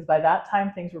Riddick, because by that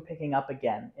time things were picking up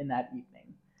again in that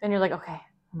evening. And you're like, okay.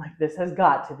 I'm like, this has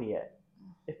got to be it.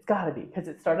 It's got to be, because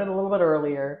it started a little bit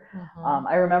earlier.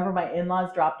 I remember my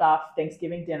in-laws dropped off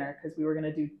Thanksgiving dinner, because we were going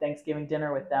to do Thanksgiving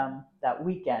dinner with them that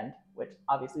weekend, which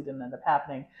obviously didn't end up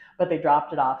happening, but they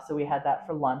dropped it off. So we had that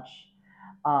for lunch.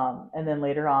 And then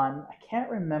later on, I can't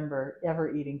remember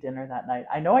ever eating dinner that night.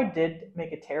 I know I did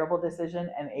make a terrible decision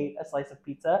and ate a slice of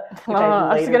pizza.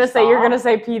 I was going to say, you're going to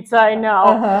say pizza. I know.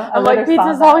 I'm like,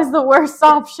 pizza's always the worst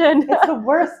option. It's the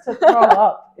worst to throw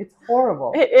up. It's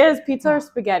horrible. It is. Pizza or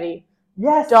spaghetti.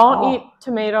 Yes. Don't eat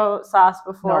tomato sauce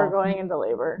before going into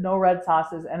labor. No red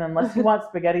sauces. And unless you want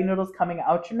spaghetti noodles coming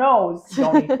out your nose,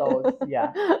 don't eat those.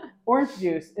 Yeah. Orange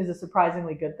juice is a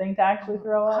surprisingly good thing to actually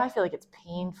throw up. I feel like it's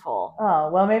painful. Oh,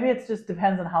 well, maybe it just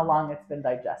depends on how long it's been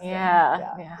digested.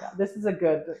 Yeah. This is a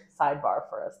good sidebar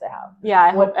for us to have. Yeah, I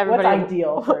hope everybody... What's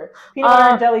ideal for peanut butter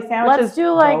and jelly sandwiches? Let's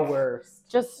do like the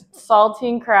worst. Just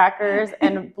saltine crackers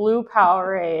and blue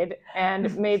Powerade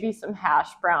and maybe some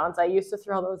hash browns. I used to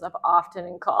throw those up often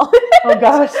in college. Oh,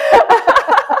 gosh.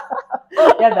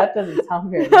 Yeah, that doesn't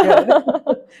sound very good.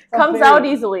 Comes out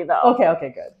easily, though.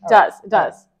 Okay, good. It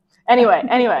does.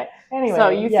 Anyway. So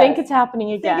you think it's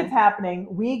happening again? I think it's happening.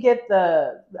 We get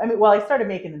I started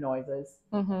making the noises,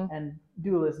 and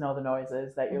doulas know the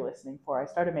noises that you're listening for. I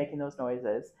started making those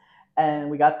noises, and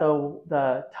we got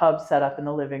the tub set up in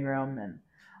the living room, and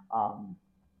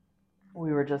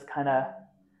we were just kind of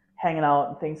hanging out,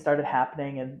 and things started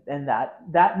happening, and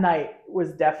that night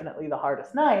was definitely the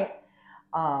hardest night,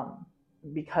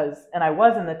 because I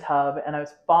was in the tub, and I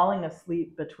was falling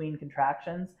asleep between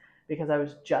contractions, because I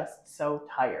was just so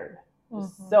tired.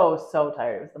 So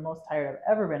tired. It was the most tired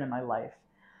I've ever been in my life.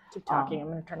 Keep talking. I'm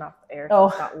going to turn off the air so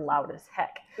it's not loud as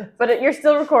heck. But you're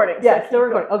still recording. So yeah, still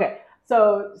recording. Okay.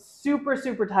 So super,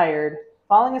 super tired,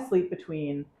 falling asleep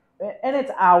between, and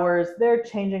it's hours. They're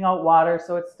changing out water,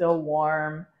 so it's still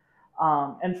warm.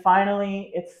 And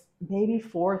finally, it's maybe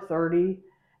 4:30,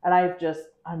 and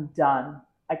I'm done.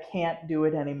 I can't do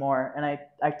it anymore. And I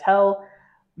tell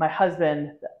my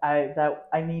husband I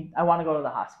want to go to the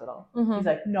hospital. He's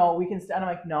like, no, we can stay. And I'm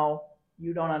like, no,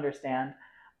 you don't understand.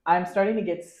 I'm starting to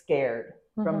get scared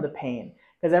from the pain,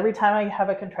 because every time I have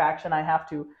a contraction, I have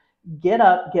to get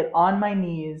up, get on my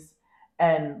knees,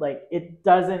 and like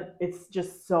it's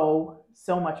just so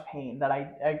much pain that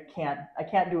I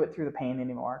can't do it through the pain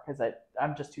anymore, because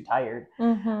I'm just too tired.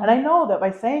 And I know that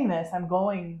by saying this, I'm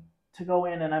going to go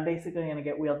in and I'm basically going to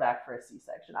get wheeled back for a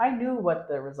C-section. I knew what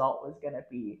the result was going to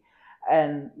be.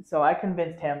 And so I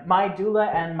convinced him. My doula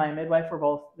and my midwife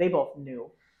they both knew.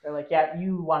 They're like, yeah,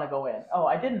 you want to go in. Oh,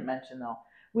 I didn't mention though,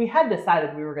 we had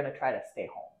decided we were going to try to stay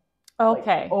home.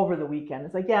 Okay. Like, over the weekend.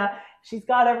 It's like, yeah, she's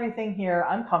got everything here.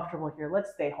 I'm comfortable here.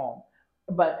 Let's stay home.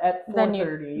 But at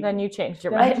 4:30. Then you changed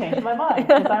your mind. I changed my mind,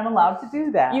 because I'm allowed to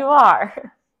do that. You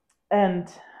are.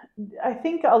 And I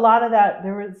think a lot of that,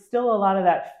 there was still a lot of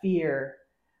that fear,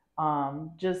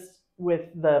 just with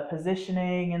the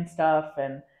positioning and stuff,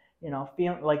 and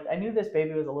feeling like I knew this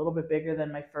baby was a little bit bigger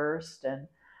than my first, and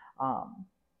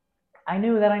I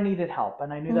knew that I needed help,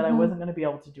 and I knew that I wasn't going to be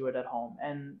able to do it at home.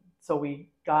 And so we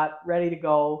got ready to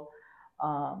go.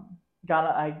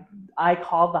 I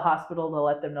called the hospital to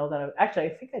let them know that I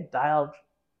don't think I dialed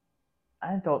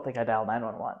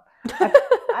 911.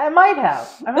 I might have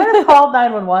called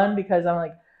 911, because I'm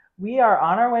like, we are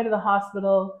on our way to the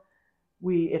hospital.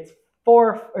 It's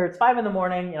 5 in the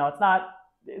morning.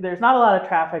 There's not a lot of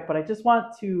traffic, but I just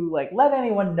want to like let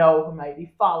anyone know who might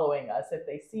be following us if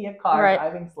they see a car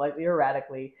driving slightly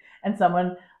erratically and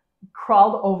someone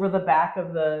crawled over the back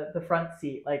of the front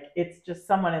seat. Like it's just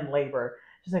someone in labor.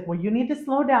 She's like, well, you need to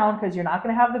slow down because you're not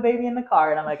going to have the baby in the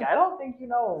car. And I'm like, I don't think you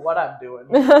know what I'm doing.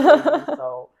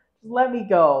 So just let me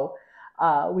go.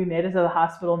 We made it to the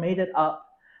hospital, made it up.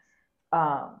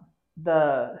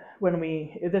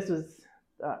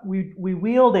 We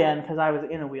wheeled in because I was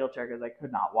in a wheelchair because I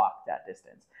could not walk that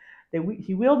distance.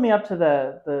 He wheeled me up to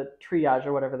the triage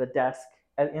or whatever, the desk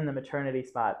in the maternity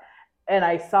spot. And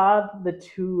I saw the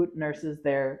two nurses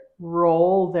there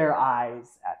roll their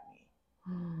eyes at me.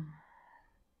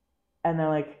 And they're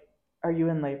like, are you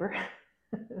in labor?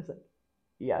 I was like,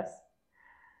 yes.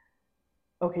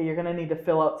 Okay, you're going to need to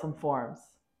fill out some forms.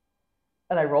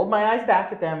 And I rolled my eyes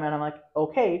back at them and I'm like,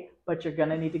 okay, but you're going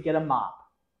to need to get a mop.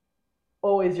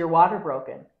 Oh, is your water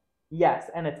broken? Yes,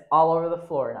 and it's all over the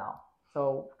floor now.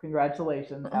 So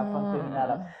congratulations, have fun cleaning that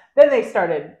up. Then they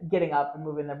started getting up and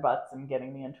moving their butts and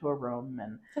getting me into a room.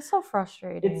 And it's so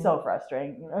frustrating. It's so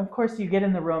frustrating. Of course, you get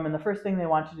in the room and the first thing they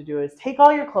want you to do is take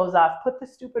all your clothes off, put the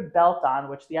stupid belt on,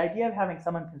 which the idea of having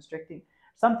something constricting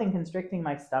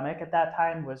my stomach at that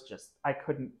time was just, I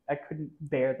couldn't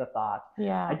bear the thought.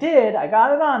 Yeah. I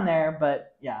got it on there,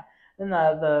 but yeah. Then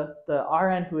the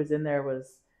RN who was in there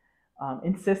was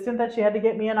insistent that she had to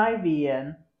get me an IV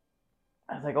in.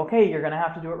 I was like, okay, you're going to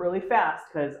have to do it really fast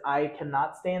because I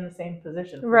cannot stay in the same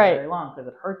position for very long because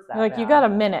it hurts that bad. You got a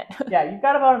minute. Yeah, you've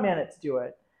got about a minute to do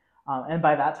it. And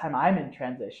by that time, I'm in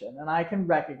transition, and I can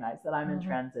recognize that I'm in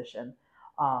transition.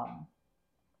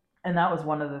 And that was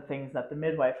one of the things that the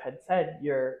midwife had said,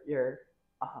 you're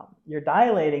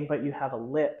dilating, but you have a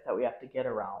lip that we have to get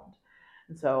around.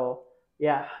 And so,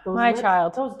 yeah,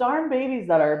 those darn babies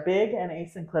that are big and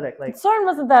asynclitic. Like Soren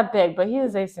wasn't that big, but he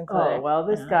was asynclitic. Oh, well,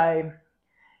 this guy,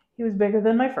 he was bigger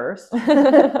than my first.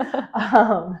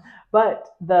 But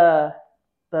the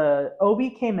OB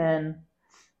came in,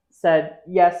 said,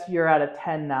 yes, you're at a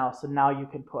 10 now, so now you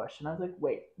can push. And I was like,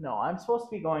 wait, no, I'm supposed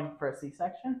to be going for a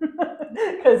C-section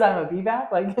because I'm a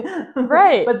VBAC. Like,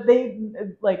 right. But they,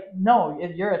 like, no,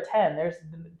 you're a 10. There's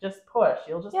just push.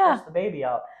 You'll just push the baby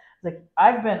out. Like,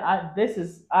 I can't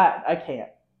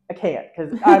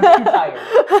because I'm too tired.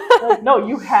 Like, no,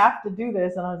 you have to do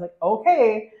this. And I was like,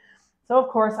 okay. So, of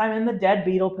course, I'm in the dead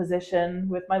beetle position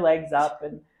with my legs up.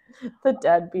 And the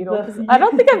dead beetle position. I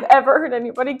don't think I've ever heard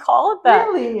anybody call it that.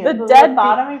 Really? The dead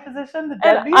lithotomy position? The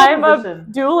dead beetle I'm position. I'm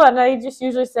a doula, and I just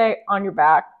usually say on your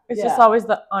back. It's just always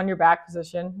the on your back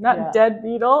position, not dead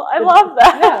beetle. I love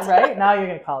that. Yeah, right? Now you're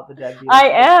going to call it the dead beetle. I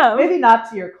am. Maybe not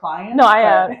to your client. No, I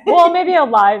am. Well, maybe a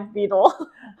live beetle.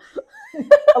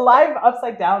 A live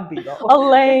upside down beetle. A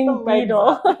laying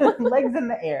beetle. Legs in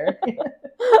the air.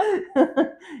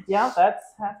 Yeah, that's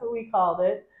what we called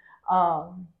it.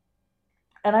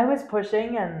 And I was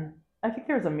pushing, and I think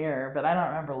there was a mirror, but I don't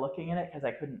remember looking in it because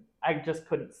I just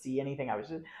couldn't see anything.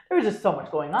 There was just so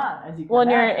much going on, as you can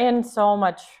imagine. You're in so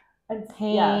much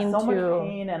pain. Yeah, so much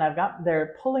pain, and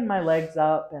they're pulling my legs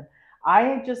up, and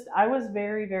I was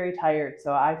very, very tired.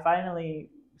 So I finally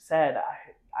said,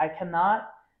 I cannot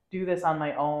do this on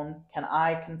my own. Can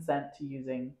I consent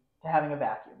to having a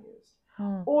vacuum used?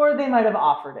 Or they might have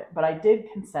offered it, but I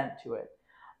did consent to it.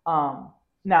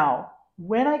 Now,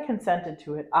 when I consented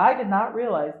to it, I did not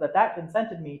realize that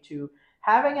consented me to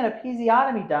having an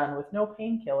episiotomy done with no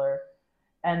painkiller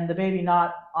and the baby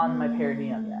not on my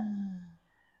perineum yet.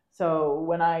 So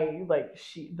when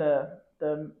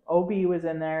the OB was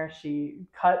in there, she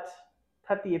cut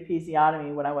the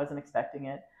episiotomy when I wasn't expecting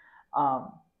it.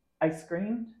 I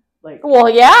screamed like, well,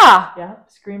 yeah,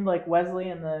 screamed like Wesley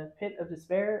in the Pit of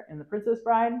Despair in The Princess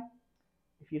Bride.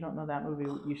 If you don't know that movie,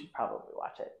 you should probably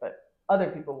watch it, but other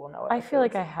people will know it. I feel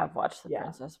like I have watched The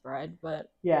Princess Bride,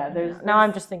 but there's now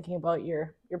I'm just thinking about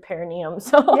your perineum.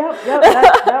 So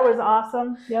that was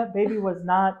awesome. Yeah, baby was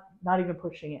not even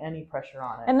pushing any pressure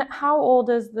on it. And how old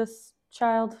is this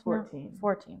child? 14.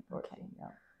 14. Okay. Yeah.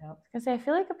 I was gonna say I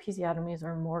feel like episiotomies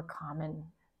are more common.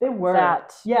 They were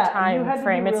that time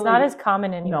frame. It's not as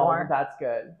common anymore. No, that's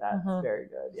good. That's very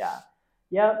good. Yeah.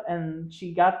 Yep. And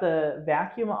she got the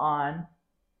vacuum on,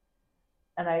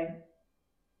 and I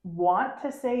want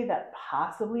to say that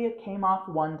possibly it came off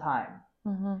one time,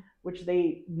 which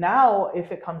now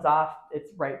if it comes off,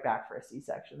 it's right back for a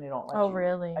C-section. They don't let you. Oh,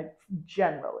 really?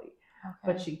 Generally. Okay.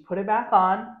 But she put it back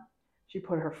on. She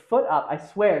put her foot up. I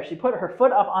swear, she put her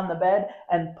foot up on the bed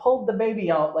and pulled the baby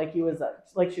out like she was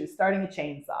starting a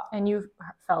chainsaw. And you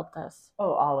felt this?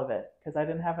 Oh, all of it, because I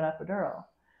didn't have an epidural.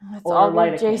 Let's or all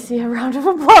light give a Jaci a candle. round of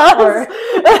applause.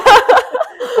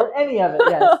 Or any of it,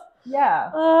 yes.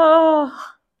 Yeah. Oh,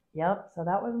 Yep. So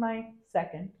that was my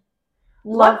second.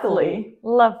 lovely.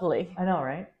 I know,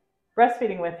 right?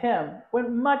 Breastfeeding with him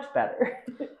went much better.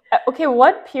 Okay,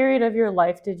 what period of your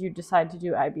life did you decide to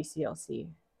do IBCLC?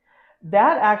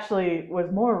 That actually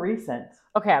was more recent.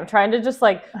 Okay, I'm trying to just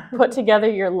like put together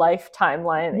your life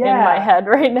timeline in my Yeah. head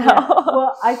right now. Yeah.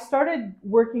 Well, I started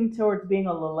working towards being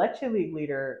a La Leche League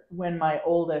leader when my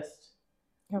oldest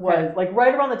was like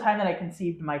right around the time that I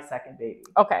conceived my second baby.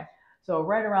 Okay. So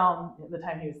right around the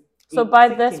time he was So by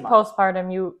 16 this months.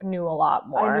 postpartum, you knew a lot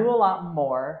more. I knew a lot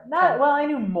more. Okay. Well, I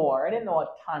knew more. I didn't know a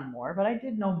ton more, but I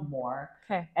did know more.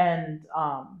 Okay. And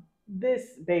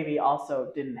this baby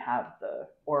also didn't have the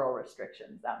oral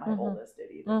restrictions that my oldest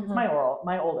did either. Because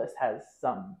my oldest has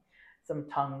some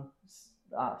tongue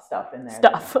stuff in there.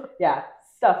 Stuff.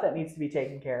 Stuff that needs to be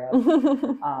taken care of.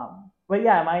 But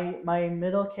yeah, my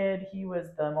middle kid, he was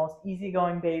the most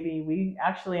easygoing baby. We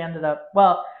actually ended up,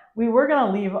 well, we were going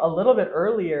to leave a little bit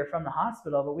earlier from the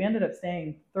hospital, but we ended up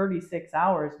staying 36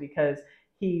 hours because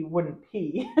he wouldn't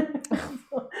pee.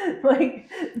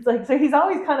 So he's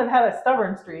always kind of had a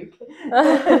stubborn streak.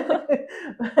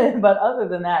 But other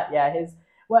than that, yeah,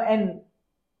 and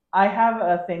I have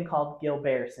a thing called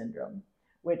Gilbert syndrome,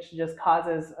 which just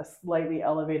causes a slightly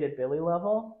elevated Billy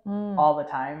level all the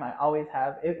time. I always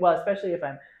have it. Well, especially if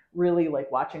I'm really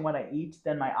like watching what I eat,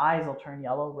 then my eyes will turn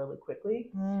yellow really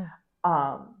quickly.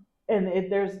 And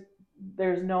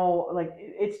there's no, like,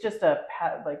 it's just a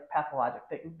pathologic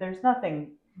thing. There's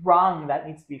nothing wrong that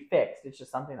needs to be fixed. It's just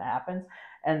something that happens.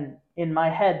 And in my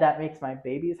head, that makes my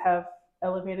babies have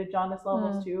elevated jaundice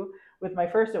levels too. With my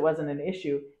first, it wasn't an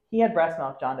issue. He had breast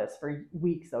milk jaundice for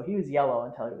weeks, though. He was yellow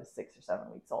until he was 6 or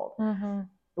 7 weeks old.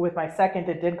 With my second,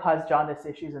 it did cause jaundice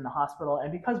issues in the hospital.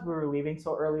 And because we were leaving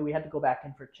so early, we had to go back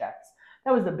in for checks.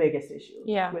 That was the biggest issue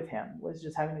with him, was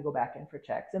just having to go back in for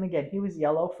checks. And again, he was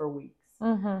yellow for weeks.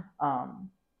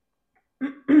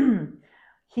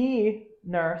 He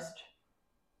nursed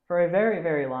for a very,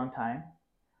 very long time.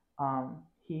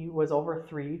 He was over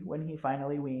 3 when he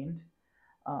finally weaned.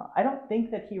 I don't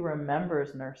think that he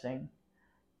remembers nursing,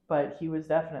 but he was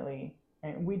definitely,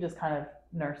 and we just kind of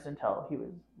nursed until he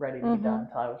was ready to be done,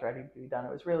 until I was ready to be done.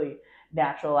 It was really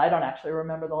natural. I don't actually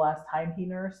remember the last time he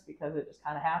nursed because it just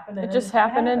kind of happened. It just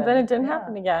happened and then it didn't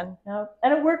happen again. Yep.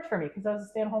 And it worked for me because I was a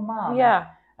stay-at-home mom. Yeah.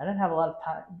 I didn't have a lot of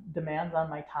demands on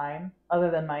my time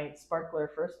other than my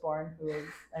sparkler firstborn, who is,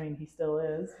 I mean, he still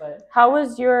is. But how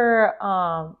was your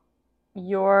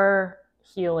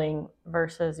healing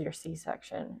versus your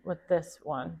C-section with this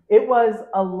one? It was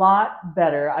a lot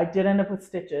better. I did end up with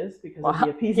stitches because of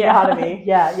the episiotomy.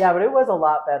 Yeah, but it was a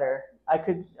lot better. I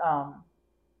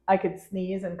could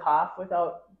sneeze and cough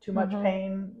without too much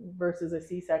pain versus a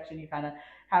C-section. You kind of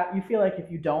you feel like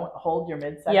if you don't hold your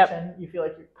midsection, you feel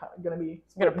like you're going to be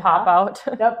pop out.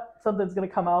 Yep, something's going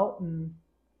to come out. And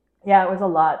yeah, it was a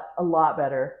lot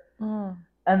better.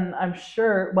 And I'm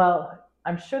sure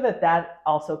that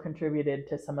also contributed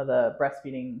to some of the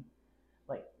breastfeeding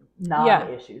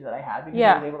issues that I had, because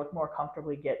I was able to more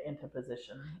comfortably get into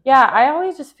position. Yeah, I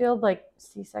always just feel like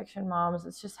C-section moms,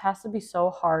 it just has to be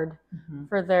so hard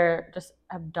for their just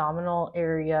abdominal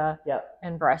area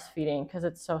and breastfeeding because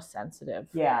it's so sensitive.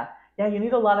 Yeah, you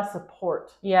need a lot of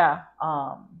support. Yeah.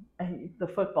 And the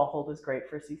football hold is great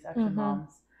for C-section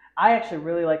moms. I actually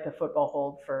really like the football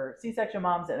hold for C-section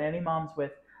moms and any moms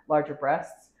with larger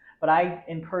breasts. But I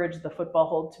encourage the football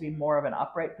hold to be more of an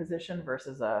upright position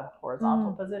versus a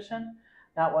horizontal position.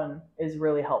 That one is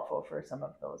really helpful for some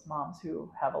of those moms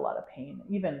who have a lot of pain,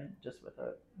 even just with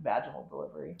a vaginal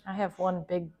delivery. I have one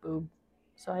big boob,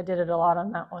 so I did it a lot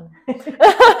on that one.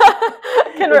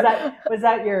 Was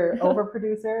that your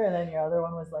overproducer, and then your other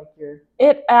one was like your...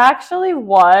 It actually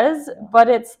was, but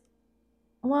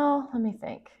well, let me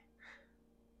think.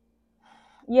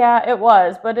 Yeah, it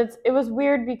was, but it was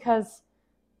weird because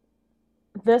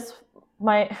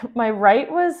my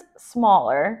right was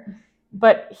smaller,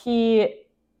 but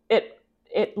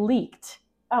it leaked.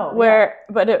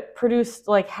 But it produced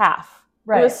like half.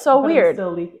 Right. It was so weird.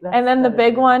 And then the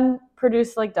big one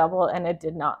produced like double, and it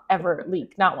did not ever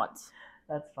leak, not once.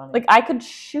 That's funny. Like I could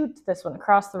shoot this one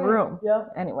across the room.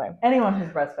 Yep. Anyway. Anyone who's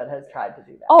breastfed has tried to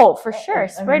do that. Oh, for sure.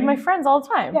 Sprayed my friends all the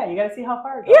time. Yeah, you got to see how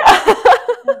far it goes.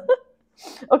 Yeah.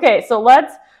 Okay, so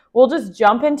we'll just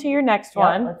jump into your next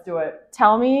one. Let's do it.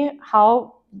 Tell me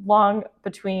how long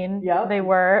between they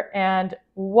were and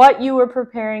what you were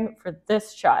preparing for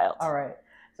this child. All right.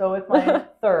 So with my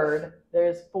third,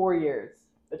 there's 4 years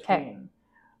between.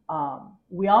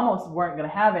 We almost weren't going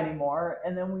to have any more,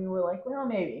 and then we were like, well,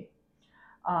 maybe.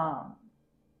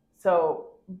 so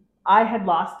I had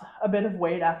lost a bit of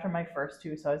weight after my first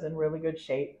two, so I was in really good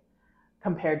shape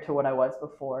compared to what I was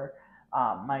before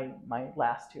my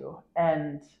last two.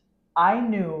 And I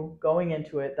knew going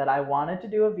into it that I wanted to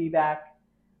do a VBAC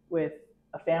with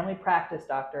a family practice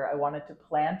doctor. I wanted to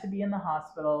plan to be in the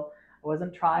hospital. I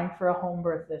wasn't trying for a home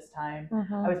birth this time.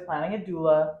 I was planning a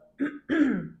doula.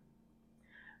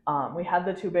 We had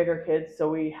the two bigger kids, so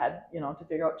we had, to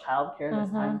figure out childcare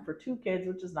this time for two kids,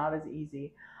 which is not as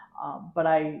easy. But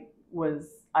I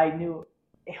knew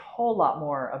a whole lot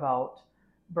more about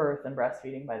birth and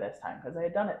breastfeeding by this time because I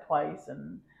had done it twice,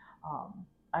 and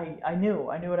I knew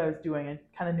what I was doing and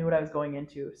kind of knew what I was going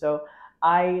into. So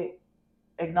I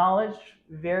acknowledged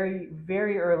very,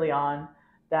 very early on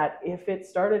that if it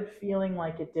started feeling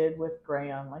like it did with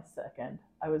Graham, my second,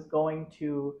 I was going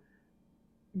to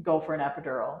go for an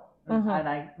epidural. And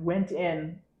I went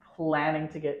in planning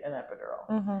to get an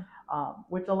epidural,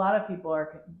 which a lot of people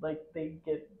are like,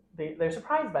 they're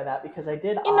surprised by that because I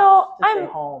did opt to stay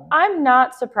home. I'm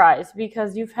not surprised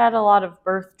because you've had a lot of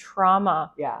birth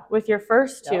trauma with your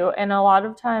first two, and a lot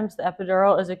of times the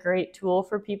epidural is a great tool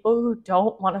for people who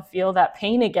don't want to feel that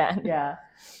pain again. Yeah.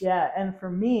 And for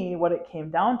me, what it came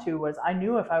down to was I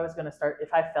knew if I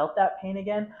felt that pain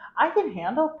again, I can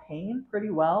handle pain pretty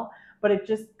well, but it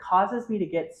just causes me to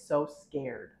get so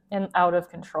scared. And out of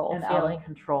control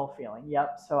feeling.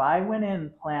 Yep. So I went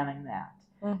in planning that.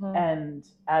 And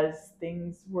as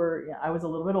things were, I was a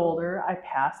little bit older. I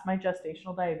passed my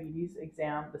gestational diabetes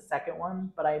exam, the second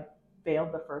one, but I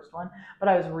failed the first one. But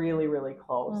I was really, really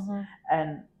close.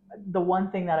 And the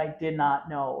one thing that I did not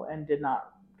know and did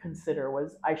not consider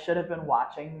was I should have been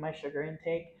watching my sugar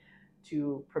intake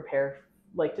to prepare,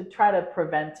 to try to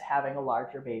prevent having a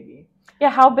larger baby.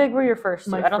 Yeah, how big were your first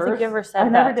two? I don't think you ever said that. I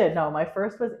never did. No, my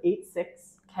first was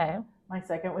 8'6". Okay. My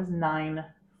second was 9'4".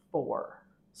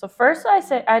 So first, I'd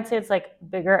say it's like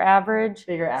bigger average.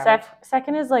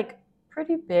 Second is like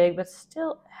pretty big, but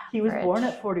still average. He was born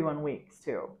at 41 weeks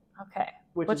too. Okay.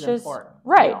 Which is important.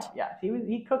 Right. Yeah.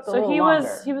 He cooked a little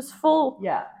longer. He was full.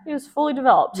 Yeah. He was fully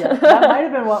developed. Yeah. That might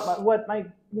have been what my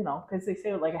because they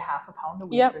say like a half a pound a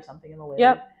week or something in the labor.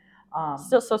 Yep.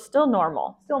 Still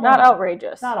normal. Still normal. Not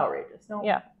outrageous. Not outrageous. No.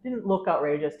 Yeah. Didn't look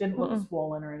outrageous. Didn't look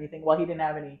swollen or anything. Well, he didn't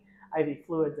have any IV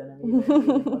fluids in him either. He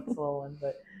didn't look swollen.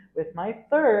 But with my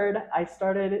third, I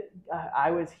started.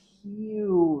 I was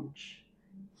huge,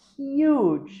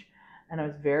 and I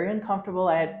was very uncomfortable.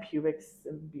 I had pubic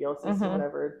symbiosis or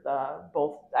whatever.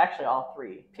 Actually all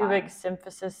three. Pubic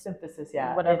symphysis. Symphysis,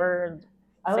 yeah. Whatever.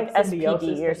 I like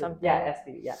SPD or something. Yeah,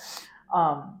 SPD, yeah.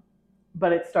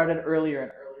 But it started earlier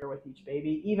and earlier with each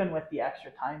baby, even with the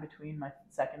extra time between my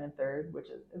second and third, which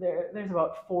is there's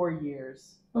about 4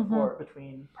 years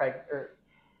between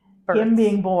him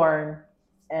being born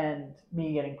and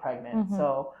me getting pregnant.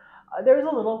 So there was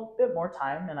a little bit more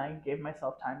time, and I gave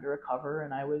myself time to recover,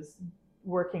 and I was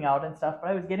working out and stuff, but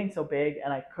I was getting so big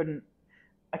and I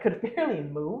could barely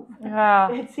move.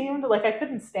 Yeah. It seemed like I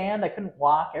couldn't stand, I couldn't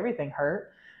walk, everything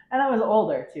hurt. And I was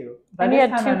older too. And you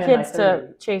had two kids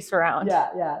to chase around.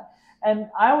 Yeah. And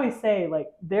I always say,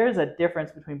 there's a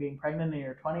difference between being pregnant in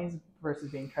your 20s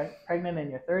versus being pregnant in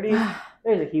your 30s.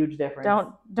 There's a huge difference.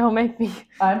 Don't make me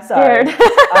I'm sorry. scared.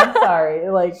 I'm sorry.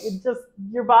 It just,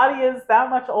 your body is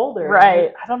that much older.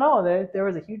 Right. I don't know. There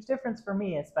was a huge difference for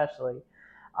me, especially.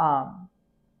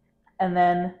 And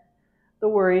then the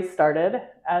worries started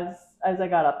as I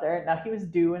got up there. Now, he was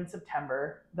due in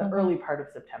September, the early part of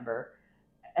September,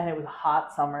 and it was a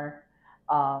hot summer.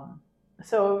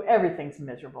 So everything's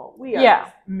miserable. We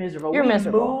are miserable. You're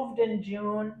miserable. We moved in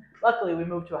June. Luckily, we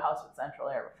moved to a house with central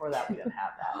air. Before that, we didn't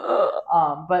have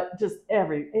that. But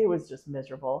it was just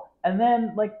miserable. And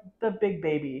then, the big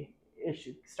baby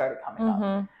issue started coming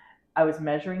up. I was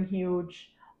measuring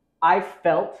huge. I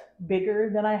felt bigger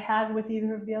than I had with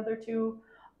either of the other two.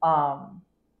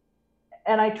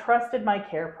 And I trusted my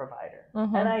care provider.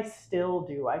 And I still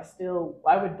do.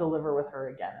 I would deliver with her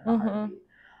again in a heartbeat.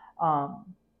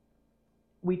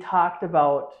 We talked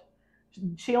about,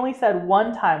 she only said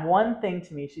one thing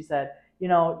to me. She said,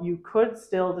 you could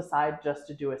still decide just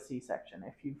to do a C-section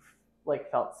if you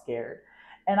felt scared.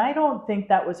 And I don't think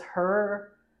that was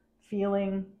her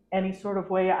feeling any sort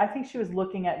of way. I think she was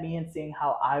looking at me and seeing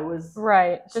how I was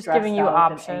just giving you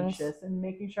options and anxious and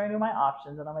making sure I knew my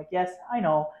options. And I'm like, yes, I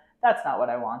know that's not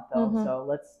what I want though. So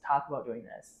let's talk about doing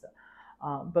this.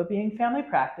 But being family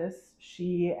practice,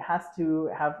 she has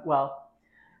to have,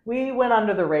 we went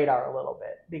under the radar a little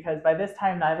bit because by this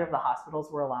time, neither of the hospitals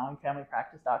were allowing family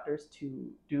practice doctors to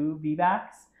do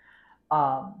VBACS.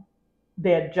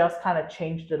 They had just kind of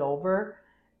changed it over.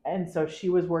 And so she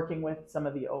was working with some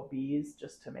of the OBs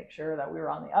just to make sure that we were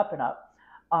on the up and up.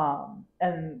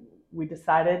 And we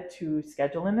decided to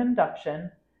schedule an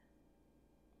induction,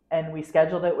 and we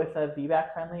scheduled it with a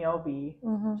VBAC friendly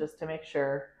OB just to make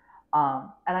sure.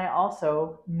 And I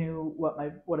also knew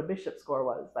what a Bishop score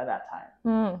was by that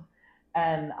time.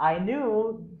 And I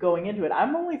knew going into it,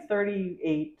 I'm only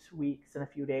 38 weeks in a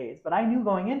few days, but I knew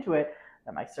going into it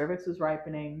that my cervix was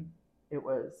ripening. It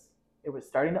was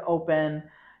starting to open.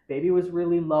 Baby was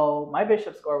really low. My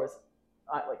Bishop score was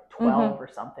like 12 or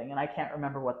something, and I can't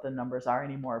remember what the numbers are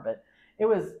anymore, but it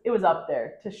was up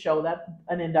there to show that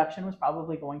an induction was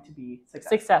probably going to be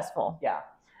successful. Yeah,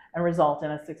 and result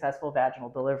in a successful vaginal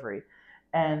delivery.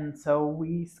 And so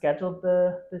we scheduled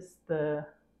the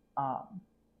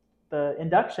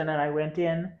induction, and I went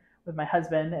in with my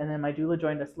husband, and then my doula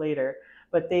joined us later.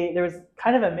 But there was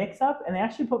kind of a mix-up, and they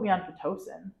actually put me on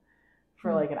Pitocin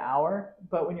for like an hour.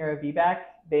 But when you're a VBAC,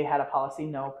 they had a policy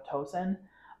no Pitocin.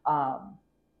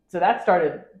 So that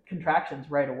started contractions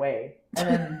right away. And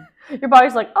then your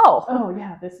body's like, oh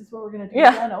yeah, this is what we're going to do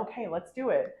again. Okay, let's do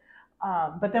it.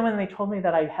 But then when they told me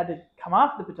that I had to come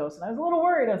off the Pitocin, I was a little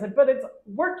worried. I was like, but it's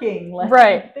working. Like,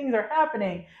 right. Things are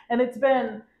happening. And it's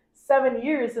been 7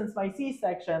 years since my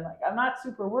C-section. Like, I'm not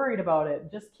super worried about it.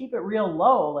 Just keep it real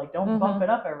low. Like, don't bump it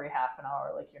up every half an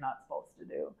hour like you're not supposed to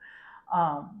do.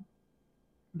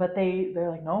 But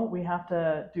they're like, no, we have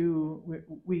to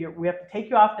take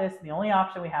you off this, and the only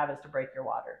option we have is to break your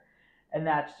water. And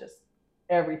that's just,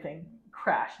 everything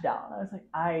crashed down. I was like,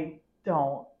 I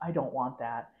don't want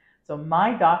that. So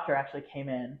my doctor actually came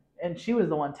in, and she was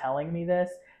the one telling me this.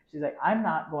 She's like, I'm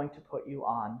not going to put you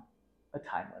on a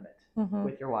time limit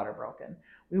with your water broken.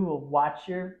 We will watch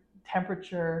your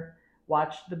temperature,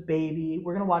 watch the baby.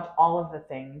 We're going to watch all of the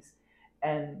things,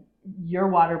 and your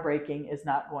water breaking is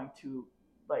not going to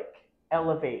like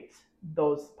elevate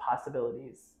those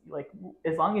possibilities. Like,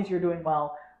 as long as you're doing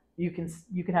well, you can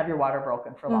have your water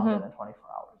broken for longer than 24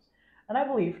 hours. And I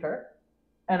believed her,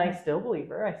 and I still believe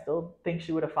her. I still think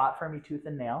she would have fought for me tooth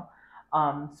and nail.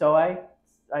 So I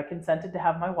consented to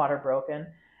have my water broken.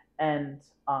 And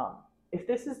if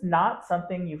this is not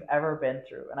something you've ever been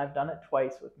through, and I've done it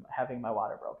twice with having my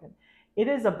water broken, it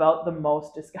is about the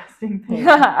most disgusting thing.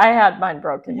 I had mine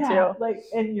broken too. Like,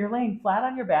 and you're laying flat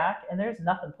on your back, and there's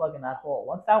nothing plugging that hole.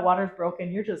 Once that water's broken,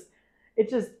 it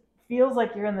just feels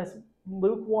like you're in this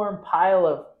lukewarm pile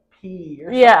of pee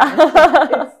or something.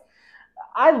 Yeah.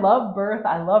 I love birth.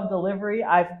 I love delivery.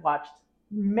 I've watched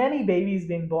many babies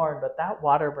being born, but that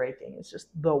water breaking is just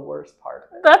the worst part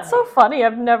of it. That's so funny.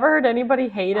 I've never heard anybody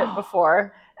hate it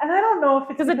before. And I don't know if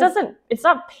it's because it's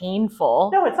not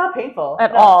painful. No, it's not painful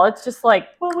at all. It's just like,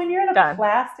 well, when you're in a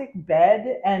plastic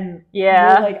bed and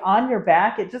you're like on your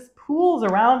back, it just pools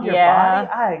around your body.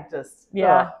 I just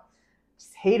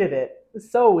hated it. It was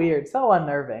so weird, so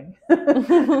unnerving.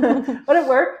 But it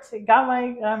worked. It got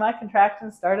my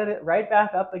contractions, started it right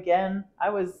back up again. I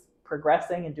was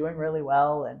progressing and doing really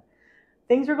well, and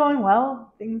things were going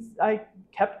well. I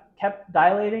kept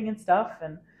dilating and stuff,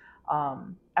 and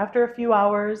after a few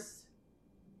hours,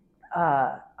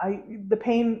 the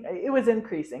pain, it was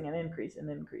increasing and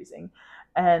increasing.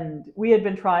 And we had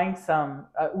been trying some,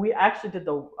 we actually did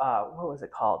the, what was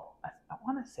it called? I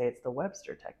want to say it's the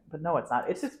Webster technique, but no, it's not.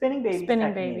 It's a spinning babies technique.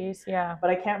 Spinning babies, yeah. But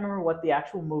I can't remember what the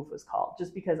actual move was called,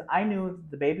 just because I knew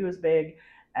the baby was big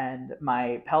and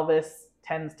my pelvis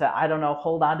tends to, I don't know,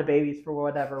 hold on to babies for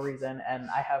whatever reason. And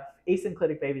I have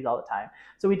asynclitic babies all the time.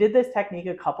 So we did this technique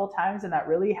a couple times, and that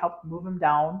really helped move them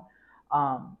down.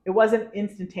 It wasn't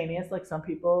instantaneous like some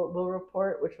people will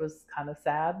report, which was kind of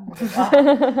sad.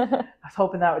 I was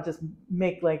hoping that would just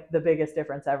make like the biggest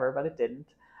difference ever, but it didn't.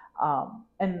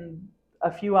 And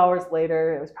a few hours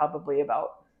later, it was probably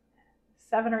about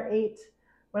 7 or 8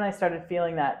 when I started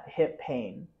feeling that hip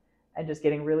pain and just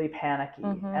getting really panicky.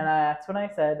 And that's when I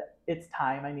said, it's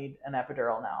time. I need an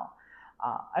epidural now.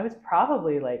 I was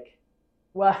probably like,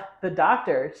 well, the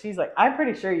doctor, she's like, I'm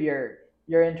pretty sure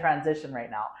you're in transition right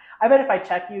now. I bet if I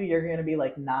check you, you're going to be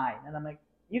like 9. And I'm like,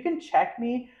 you can check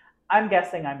me. I'm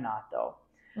guessing I'm not though.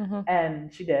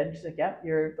 And she did. She's like, yep,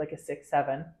 you're like a 6,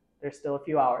 7. There's still a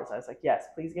few hours. I was like, yes,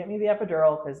 please get me the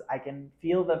epidural, because I can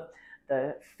feel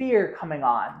the fear coming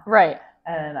on. Right.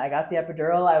 And I got the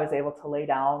epidural. I was able to lay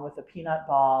down with a peanut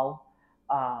ball.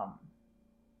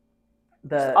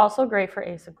 Which is also great for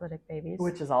asynclitic babies.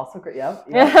 Which is also great. Yep,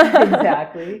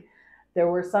 exactly. There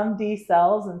were some D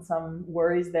cells and some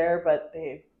worries there, but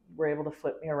they were able to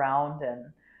flip me around.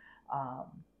 And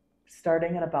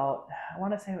starting at about, I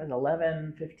want to say it was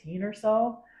 11:15 or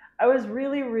so, I was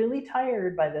really, really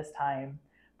tired by this time,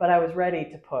 but I was ready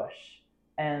to push.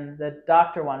 and the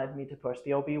doctor wanted me to push.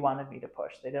 The OB wanted me to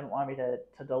push. They didn't want me to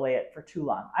delay it for too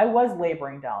long. I was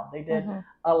laboring down. They did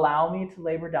allow me to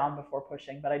labor down before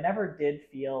pushing, but I never did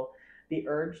feel the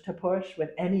urge to push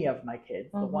with any of my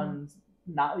kids. The ones,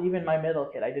 not even my middle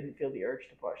kid, I didn't feel the urge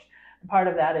to push. And part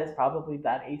of that is probably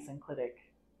that asynclitic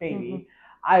baby.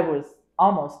 I was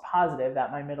almost positive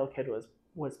that my middle kid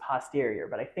was posterior,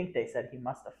 but I think they said he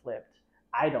must have flipped.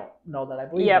 I don't know that I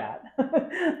believe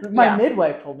that. My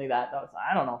midwife told me that, though, so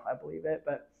I don't know if I believe it.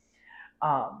 But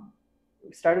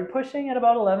we started pushing at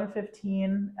about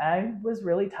 11:15. I was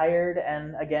really tired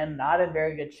and, again, not in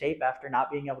very good shape after not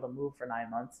being able to move for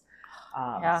 9 months.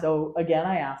 So, again,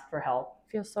 I asked for help.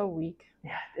 Feels so weak.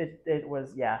 Yeah, it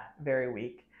was, very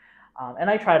weak. And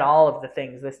I tried all of the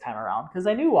things this time around because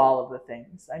I knew all of the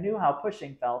things. I knew how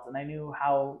pushing felt, and I knew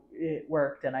how it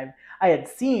worked. And I had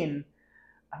seen,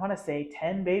 I want to say,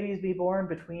 10 babies be born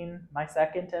between my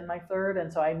second and my third.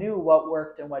 And so I knew what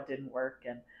worked and what didn't work.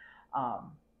 And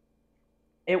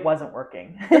it wasn't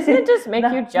working. Doesn't it just make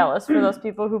you jealous for those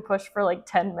people who push for like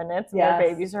 10 minutes and their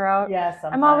babies are out? Yeah,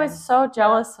 sometimes. I'm always so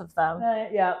jealous of them.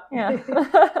 Yeah.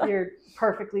 Your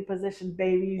perfectly positioned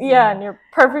babies. Yeah, and your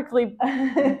perfectly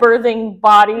birthing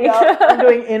body. I'm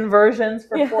doing inversions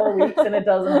for 4 weeks and it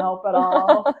doesn't help at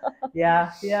all.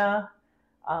 Yeah.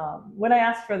 When I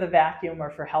asked for the vacuum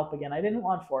or for help again, I didn't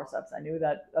want forceps. I knew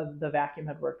that the vacuum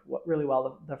had worked really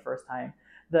well the first time.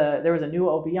 There was a new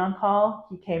OB on call.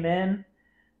 He came in.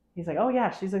 He's like, oh yeah,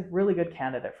 she's a really good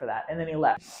candidate for that. And then he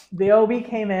left. The OB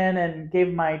came in and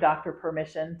gave my doctor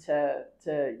permission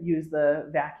to use the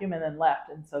vacuum and then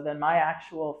left. And so then my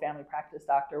actual family practice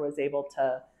doctor was able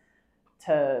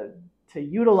to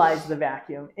utilize the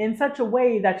vacuum in such a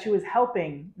way that she was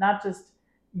helping, not just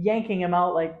yanking him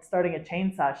out like starting a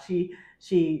chainsaw.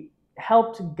 She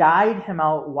helped guide him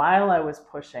out while I was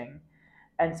pushing.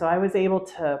 And so I was able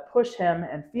to push him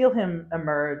and feel him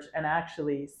emerge and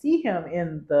actually see him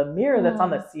in the mirror that's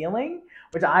on the ceiling,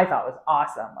 which I thought was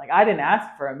awesome. Like, I didn't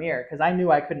ask for a mirror because I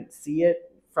knew I couldn't see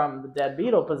it from the dead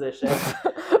beetle position.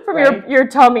 From your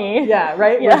tummy. Yeah,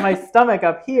 right? Yeah. With my stomach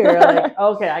up here, like,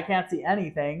 okay, I can't see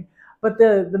anything. But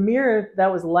the mirror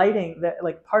that was lighting, that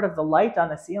like part of the light on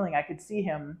the ceiling, I could see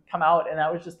him come out, and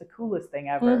that was just the coolest thing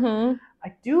ever.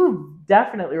 I do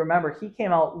definitely remember he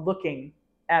came out looking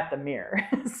at the mirror.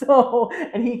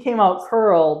 And he came out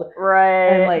curled.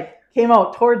 Right. And like came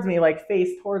out towards me, like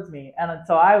face towards me. And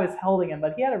so I was holding him,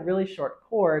 but he had a really short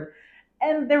cord.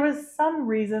 And there was some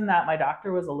reason that my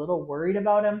doctor was a little worried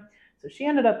about him. So she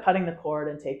ended up cutting the cord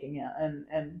and taking it,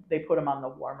 and they put him on the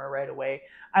warmer right away.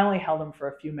 I only held him for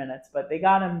a few minutes, but they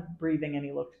got him breathing and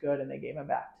he looked good, and they gave him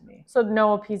back to me. So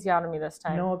no episiotomy this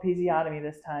time? No episiotomy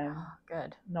this time. Oh,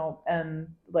 good. No, and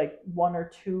like 1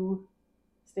 or 2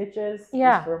 stitches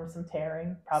just from some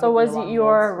tearing. So was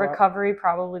your recovery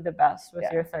probably the best with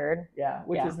your third? Yeah,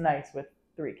 which is nice with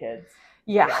 3 kids.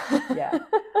 Yeah.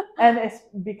 And it's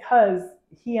because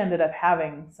he ended up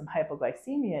having some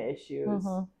hypoglycemia issues.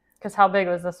 Because how big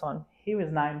was this one? He was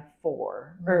 9.4.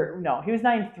 Or no, he was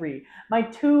 9.3.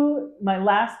 My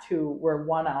last 2 were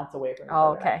 1 ounce away from each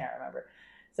other. I can't remember.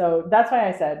 So that's why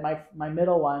I said my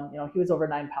middle one, he was over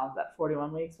 9 pounds at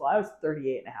 41 weeks. Well, I was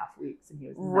 38 and a half weeks, and he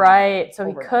was 9, so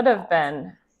he could have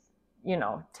been,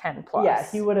 10 plus. Yeah,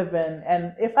 he would have been.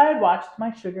 And if I had watched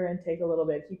my sugar intake a little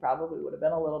bit, he probably would have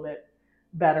been a little bit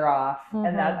better off.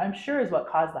 And that, I'm sure, is what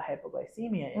caused the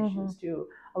hypoglycemia issues too.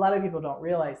 A lot of people don't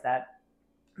realize that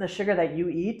the sugar that you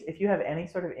eat, if you have any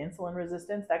sort of insulin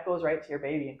resistance, that goes right to your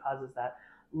baby and causes that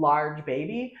large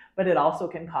baby, but it also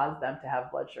can cause them to have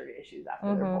blood sugar issues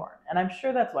after they're born. And I'm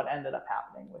sure that's what ended up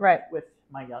happening with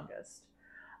my youngest.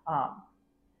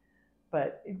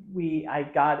 But I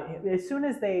got, as soon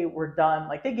as they were done,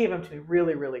 like they gave him to me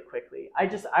really, really quickly.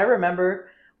 I remember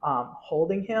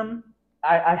holding him.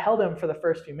 I held him for the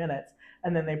first few minutes,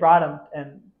 and then they brought him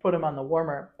and put him on the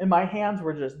warmer, and my hands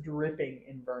were just dripping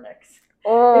in vernix.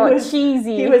 Oh,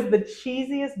 cheesy. He was the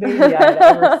cheesiest baby I've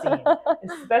ever seen,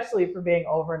 especially for being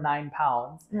over 9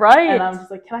 pounds. Right. And I'm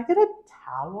just like, can I get a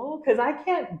towel? Because I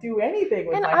can't do anything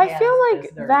with my hands. And I feel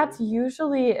like that's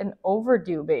usually an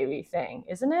overdue baby thing,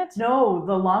 isn't it? No,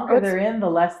 the longer they're in, the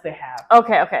less they have.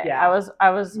 Okay. Yeah. I was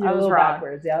wrong.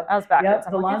 Backwards. Yep. I was backwards.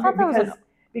 Yep. The longer,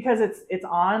 because it's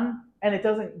on and it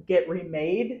doesn't get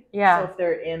remade. Yeah. So if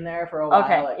they're in there for a while, it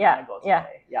kind of goes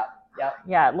away. Yeah. Yep.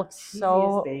 Yeah, it looks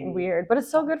so weird, but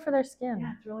it's so good for their skin.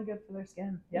 Yeah, it's really good for their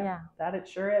skin. Yep. Yeah, that it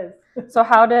sure is. So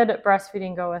how did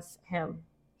breastfeeding go with him?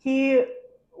 He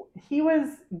was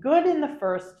good in the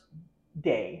first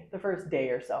day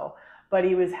or so, but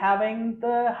he was having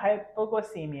the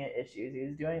hypoglycemia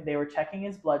issues. They were checking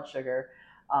his blood sugar.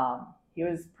 he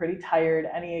was pretty tired,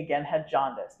 and he again had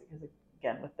jaundice because,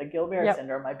 again, with the Gilbert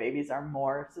syndrome, my babies are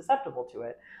more susceptible to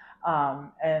it.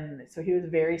 And so he was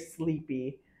very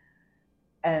sleepy.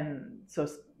 And so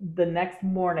the next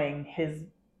morning,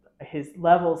 his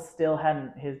levels still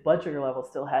hadn't, his blood sugar levels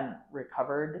still hadn't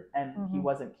recovered, and he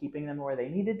wasn't keeping them where they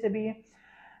needed to be.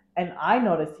 And I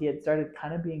noticed he had started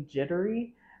kind of being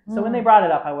jittery. So when they brought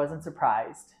it up, I wasn't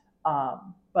surprised.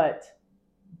 But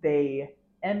they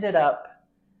ended up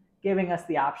giving us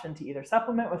the option to either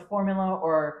supplement with formula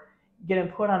or get him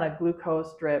put on a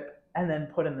glucose drip and then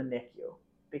put in the NICU,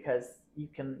 because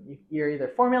you're either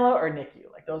formula or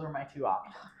NICU. Like, those were my two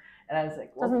options. And I was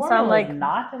like, well, formula is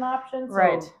not an option,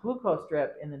 so glucose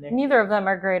drip in the NICU. Neither of them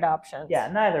are great options. Yeah,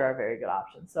 neither are very good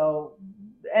options. So,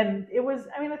 and it was,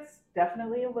 I mean, it's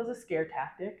definitely, it was a scare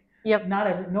tactic. Yep.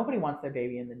 Nobody wants their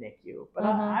baby in the NICU, but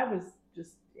I was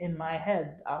just, in my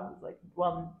head, I was like,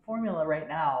 well, formula right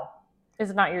now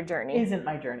is not your journey. Isn't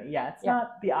my journey. Yeah, it's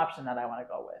not the option that I want to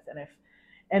go with.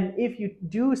 And if you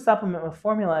do supplement with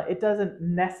formula, it doesn't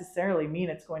necessarily mean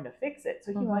it's going to fix it.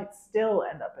 So he might still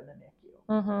end up in the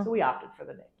NICU. So we opted for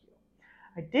the NICU.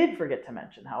 I did forget to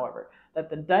mention, however, that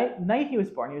the night he was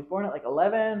born at like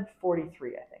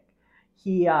 11:43, I think.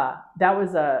 That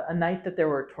was a night that there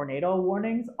were tornado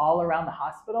warnings all around the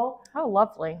hospital. Oh,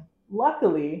 lovely.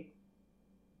 Luckily,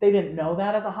 they didn't know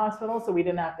that at the hospital, so we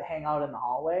didn't have to hang out in the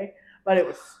hallway. But it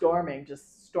was storming,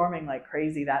 just storming like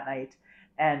crazy that night.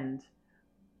 And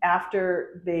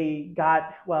after he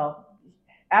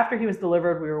was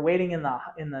delivered, we were waiting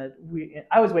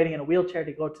I was waiting in a wheelchair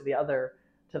to go to the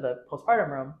postpartum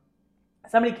room.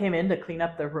 Somebody came in to clean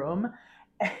up the room,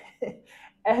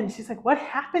 and she's like, "What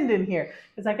happened in here?"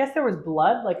 Because I guess there was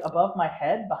blood like above my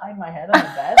head, behind my head on the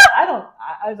bed. I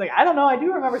was like, I don't know. I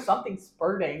do remember something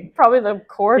spurting. Probably the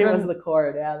cord. It was the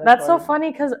cord. Yeah. That's so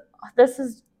funny, because this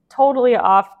is totally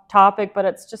off topic, but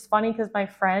it's just funny because my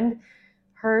friend,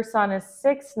 her son is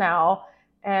 6 now,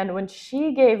 and when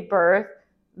she gave birth,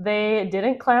 they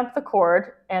didn't clamp the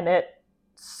cord, and it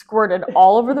squirted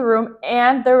all over the room,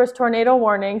 and there was tornado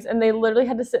warnings, and they literally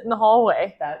had to sit in the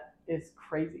hallway. That is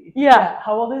crazy. Yeah.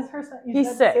 How old is her son?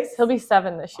 He's 6. He'll be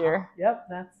 7 this year. Yep,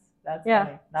 that's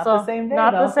funny. Not the same day.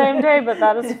 Not the same day, but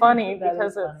that is funny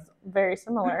because it's very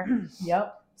similar.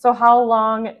 Yep. So how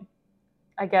long,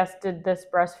 I guess, did this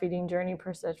breastfeeding journey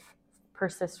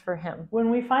persist for him?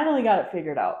 When we finally got it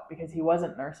figured out, because he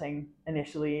wasn't nursing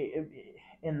initially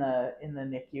in the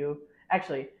NICU.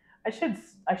 Actually, I should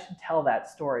tell that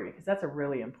story, because that's a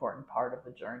really important part of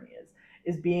the journey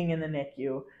is being in the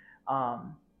NICU.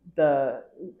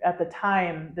 At the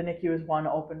time, the NICU was one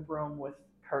open room with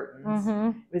curtains.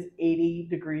 It was 80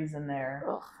 degrees in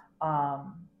there.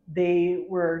 They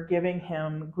were giving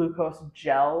him glucose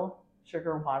gel,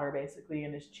 sugar water basically,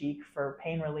 in his cheek for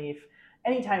pain relief.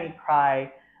 Anytime he'd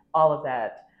cry, all of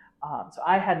that. So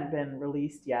I hadn't been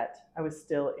released yet. I was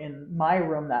still in my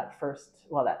room it was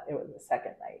the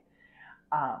second night.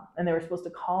 And they were supposed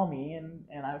to call me,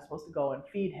 and I was supposed to go and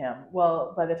feed him.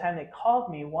 Well, by the time they called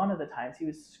me, one of the times he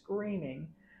was screaming,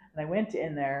 and I went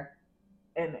in there,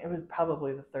 and it was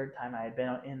probably the third time I had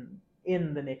been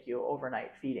in the NICU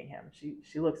overnight feeding him.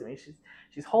 She looks at me,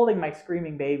 she's holding my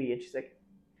screaming baby, and she's like,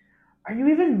 "Are you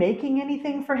even making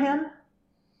anything for him?"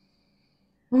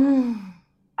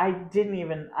 I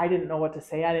didn't know what to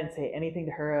say. I didn't say anything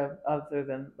to her other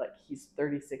than, like, he's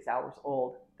 36 hours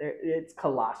old. It's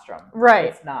colostrum. Right.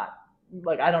 It's not,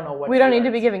 like, I don't know what. We don't need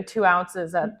to be giving 2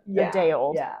 ounces at a day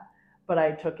old. Yeah. But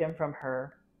I took him from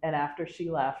her, and after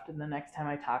she left, and the next time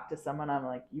I talked to someone, I'm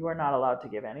like, you are not allowed to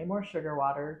give any more sugar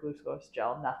water, glucose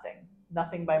gel,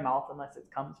 nothing by mouth unless it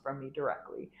comes from me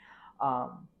directly.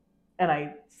 And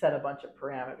I set a bunch of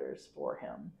parameters for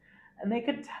him. And they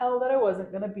could tell that I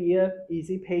wasn't going to be an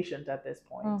easy patient at this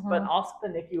point. But also the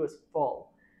NICU was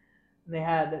full. And they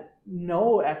had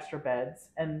no extra beds,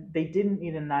 and they didn't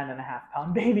need a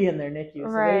 9.5-pound baby in their NICU.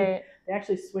 So they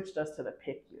actually switched us to the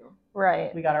PICU.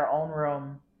 Right. We got our own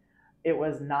room. It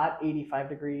was not 85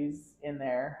 degrees in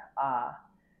there.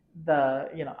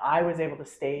 I was able to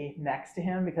stay next to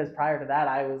him, because prior to that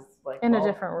I was like in a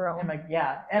different room.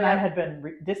 I had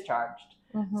been discharged.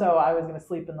 So I was going to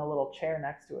sleep in the little chair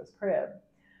next to his crib.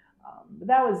 But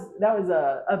that was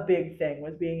a big thing,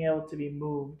 was being able to be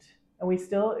moved. And we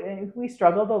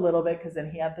struggled a little bit, because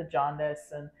then he had the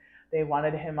jaundice, and they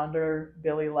wanted him under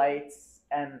Billy lights,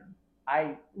 and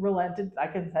I relented. I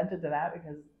consented to that,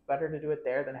 because it's better to do it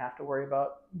there than have to worry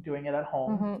about doing it at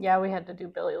home. Yeah, we had to do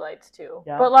Billy lights too.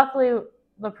 Yeah. But luckily,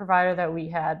 the provider that we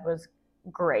had was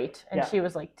great, and she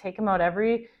was like, take him out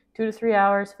every 2 to 3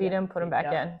 hours, feed him, put him back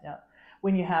in. Yeah.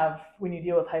 when you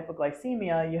deal with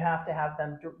hypoglycemia, you have to have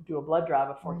them do a blood draw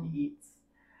before he eats.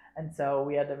 And so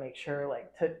we had to make sure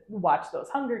to watch those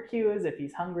hunger cues. If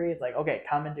he's hungry, it's like, okay,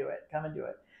 come and do it.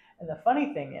 And the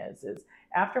funny thing is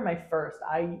after my first,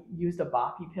 I used a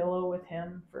boppy pillow with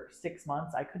him for 6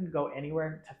 months. I couldn't go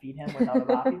anywhere to feed him without a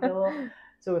boppy pillow.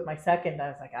 So with my second, I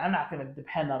was like, I'm not going to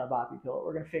depend on a boppy pillow.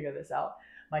 We're going to figure this out.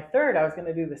 My third, I was going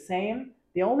to do the same.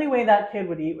 The only way that kid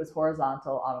would eat was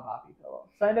horizontal on a boppy pillow.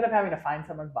 So I ended up having to find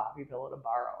someone's boppy pillow to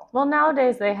borrow. Well,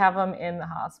 nowadays they have them in the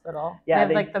hospital. Yeah,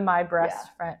 they have the My Breast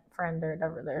Friend or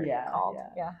whatever they're called.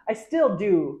 Yeah. I still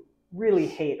do really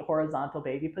hate horizontal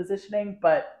baby positioning,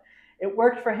 but it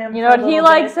worked for him. You know what? He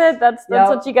likes it. That's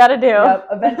what you got to do. Yep.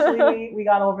 Eventually, we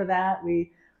got over that.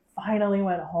 We finally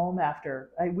went home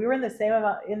after we were in the same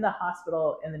amount in the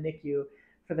hospital in the NICU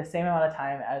for the same amount of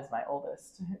time as my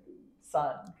oldest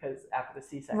son, because after the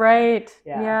C-section. Right.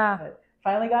 Yeah. But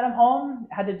finally got him home.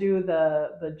 Had to do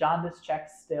the jaundice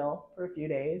checks still for a few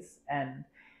days, and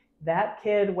that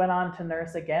kid went on to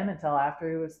nurse again until after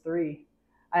he was 3.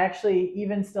 I actually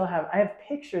even still have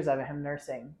pictures of him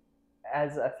nursing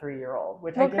as a 3-year-old,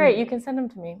 which great. You can send them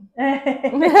to me. There's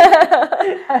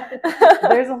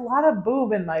a lot of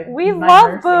boob in my. We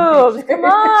love boobs. Pictures. Come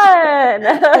on.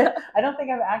 I don't think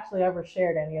I've actually ever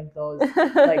shared any of those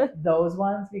those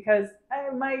ones because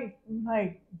my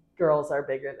girls are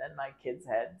bigger than my kids'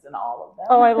 heads and all of them.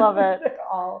 Oh, I love it.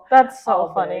 That's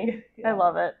so funny. Yeah. I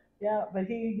love it. Yeah, but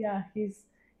he's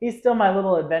still my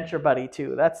little adventure buddy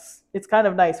too. It's kind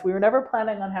of nice. We were never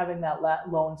planning on having that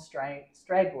lone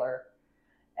straggler.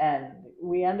 And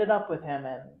we ended up with him,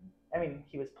 and I mean,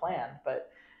 he was planned, but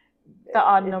the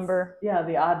odd number. Yeah,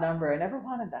 the odd number. I never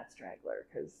wanted that straggler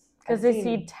because is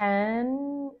he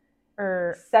 10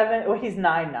 or 7? Well, he's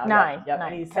 9 now. 9. Yep.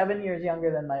 9. And he's 7 years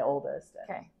younger than my oldest.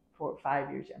 Okay.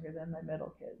 5 years younger than my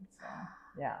middle kid. So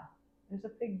yeah, there's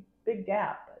a big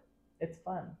gap, but it's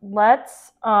fun.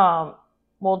 Let's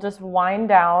we'll just wind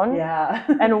down. Yeah.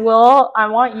 And I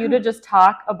want you to just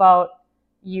talk about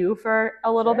you for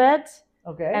a little bit.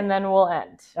 Okay. And then we'll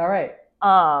end. All right.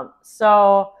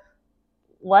 So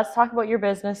let's talk about your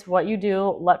business, what you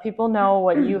do, let people know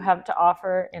what you have to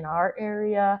offer in our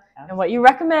area. Absolutely. And what you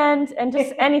recommend, and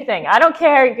just anything. I don't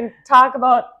care. You can talk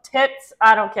about tits.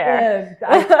 I don't care.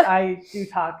 Yeah, I do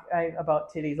talk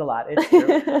about titties a lot. It's true.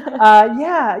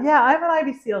 Yeah. I'm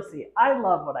an IBCLC. I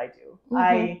love what I do. Mm-hmm.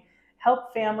 I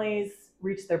help families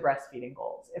reach their breastfeeding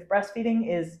goals. If breastfeeding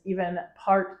is even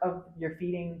part of your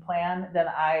feeding plan, then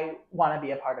I want to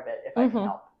be a part of it. If I can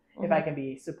help, if I can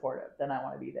be supportive, then I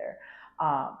want to be there.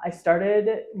 I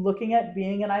started looking at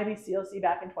being an IBCLC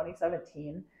back in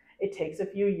 2017. It takes a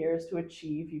few years to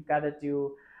achieve. You've got to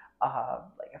do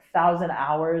 1,000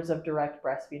 hours of direct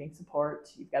breastfeeding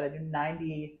support. You've got to do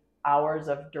 90 hours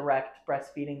of direct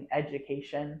breastfeeding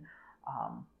education.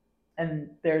 And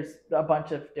there's a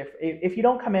bunch of different, if you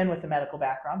don't come in with a medical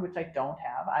background, which I don't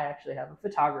have, I actually have a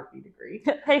photography degree.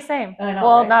 Hey, same. I know,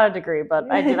 well, right? Not a degree,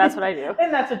 but I do. That's what I do.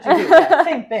 And that's what you do. Yeah,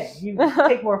 same thing. You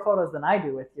take more photos than I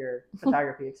do with your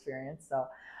photography experience. So,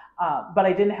 but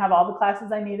I didn't have all the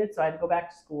classes I needed, so I had to go back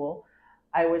to school.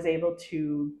 I was able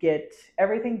to get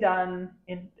everything done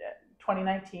in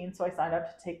 2019, so I signed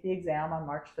up to take the exam on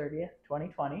March 30th,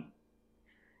 2020.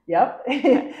 Yep.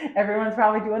 Everyone's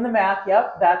probably doing the math.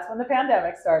 Yep. That's when the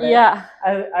pandemic started. Yeah.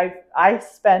 I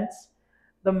spent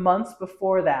the months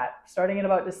before that, starting in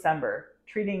about December,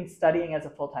 treating studying as a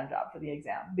full-time job for the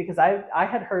exam, because I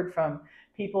had heard from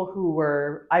people who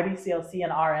were IBCLC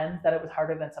and RNs that it was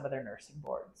harder than some of their nursing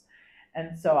boards.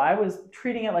 And so I was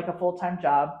treating it like a full-time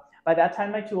job. By that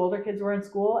time, my 2 older kids were in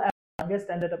school, and my youngest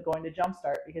ended up going to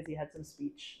Jumpstart because he had some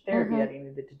speech therapy that he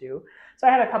needed to do. So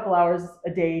I had a couple hours a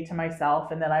day to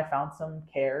myself, and then I found some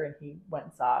care, and he went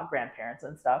and saw grandparents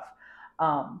and stuff.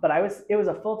 But it was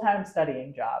a full-time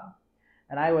studying job,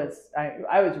 and I was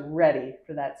ready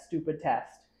for that stupid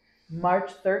test.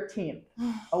 March 13th.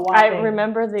 I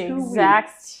remember the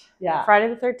exact Friday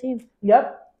the 13th.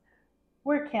 Yep.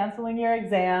 We're canceling your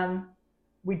exam.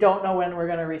 We don't know when we're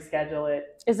going to reschedule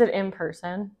it. Is it in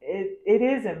person? It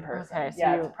is in person. Okay,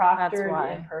 so it's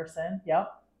proctored in person.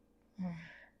 Yep.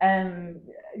 And,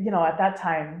 at that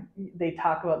time, they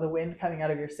talk about the wind coming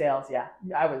out of your sails. Yeah,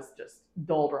 I was just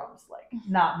doldrums,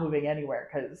 not moving anywhere,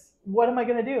 because what am I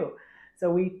going to do?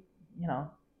 So we,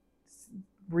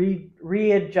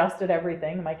 readjusted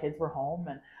everything. My kids were home,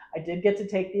 and I did get to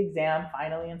take the exam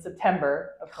finally in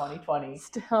September of 2020.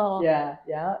 Still. Yeah.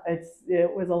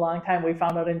 It was a long time. We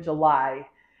found out in July,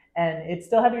 and it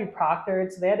still had to be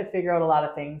proctored. So they had to figure out a lot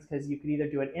of things, because you could either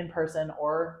do it in person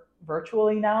or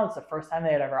virtually now. It's the first time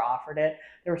they had ever offered it.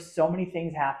 There were so many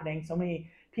things happening, so many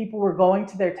people were going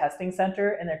to their testing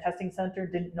center, and their testing center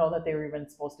didn't know that they were even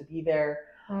supposed to be there.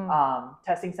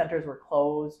 Testing centers were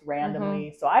closed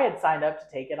randomly. So I had signed up to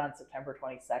take it on September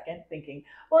 22nd, thinking,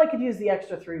 well, I could use the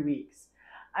extra 3 weeks.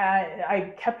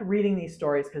 I kept reading these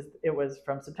stories because it was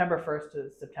from September 1st to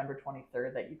September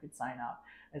 23rd that you could sign up.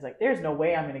 I was like, there's no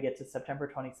way I'm going to get to September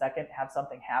 22nd, have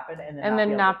something happen, and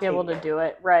then not be able to do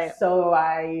it. Right. So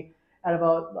at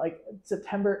about like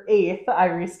September 8th, I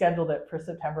rescheduled it for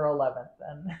September 11th,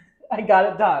 and I got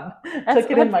it done.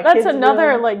 Took it in my kids' another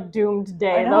room. Like doomed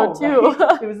day though too.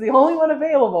 Right? It was the only one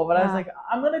available, but I was like,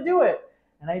 I'm going to do it.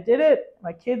 And I did it.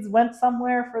 My kids went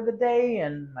somewhere for the day,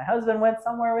 and my husband went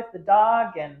somewhere with the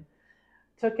dog, and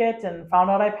took it and found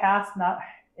out I passed not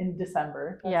in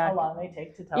December. That's how long they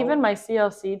take to tell. Even my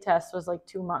CLC test was like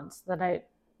 2 months that I...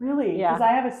 Really? Because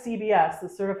I have a CBS, the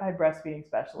Certified Breastfeeding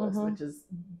Specialist, which is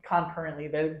concurrently,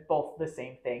 they're both the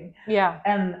same thing. Yeah.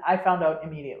 And I found out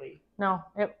immediately. No,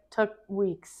 it took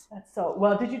weeks. That's so...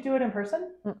 Well, did you do it in person?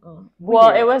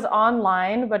 Well, it was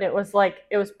online, but it was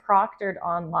proctored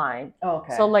online. Oh,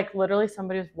 okay. So like literally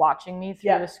somebody was watching me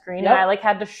through the screen, and I like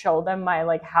had to show them my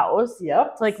like house.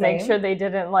 Yep. To like make sure they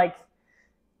didn't like...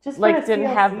 Just like didn't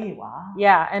CLC. have... Wow.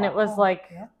 Yeah, and it was like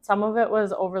some of it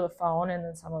was over the phone, and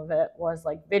then some of it was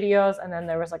like videos, and then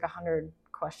there was like 100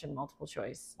 question multiple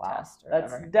choice test.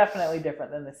 That's definitely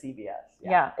different than the CBS.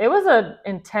 Yeah, it was an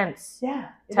intense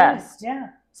test. Yeah.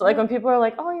 So like when people are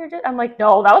like, "Oh, I'm like,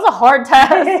 no, that was a hard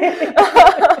test."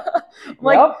 I'm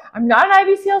like, I'm not an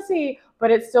IBCLC,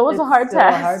 but it still was a hard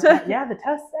test. Yeah, the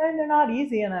tests, and they're not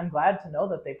easy, and I'm glad to know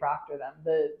that they proctor them.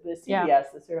 The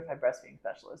CBS, the Certified Breastfeeding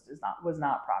Specialist, was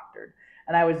not proctored,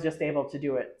 and I was just able to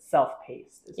do it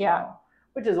self-paced as well,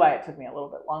 which is why it took me a little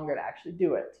bit longer to actually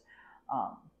do it.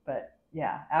 But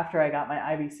yeah, after I got my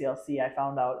IBCLC, I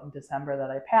found out in December that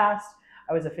I passed.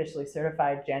 I was officially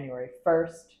certified January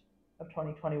 1st of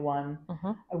 2021.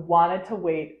 I wanted to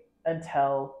wait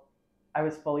until I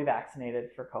was fully vaccinated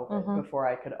for COVID before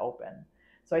I could open.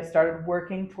 So I started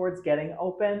working towards getting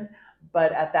open,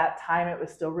 but at that time it was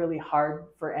still really hard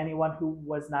for anyone who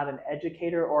was not an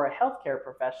educator or a healthcare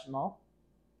professional.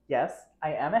 Yes,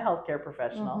 I am a healthcare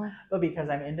professional, but because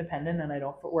I'm independent and I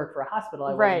don't work for a hospital,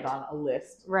 I wasn't on a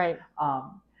list. Right.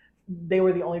 They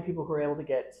were the only people who were able to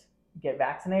get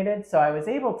vaccinated. So I was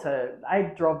able to, I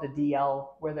drove to DL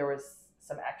where there was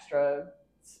some extra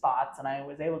spots, and I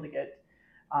was able to get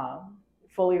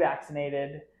fully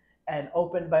vaccinated and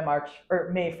opened by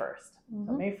May 1st.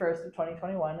 So May 1st of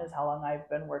 2021 is how long I've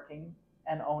been working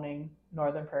and owning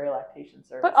Northern Prairie Lactation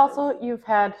Services. But also you've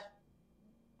had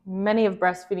many of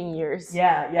breastfeeding years.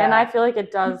 Yeah. And I feel like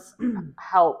it does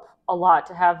help a lot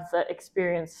to have the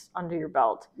experience under your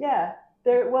belt. Yeah.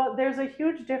 There's a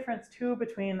huge difference too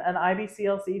between an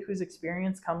IBCLC whose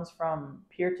experience comes from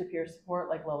peer-to-peer support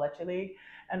like La Leche League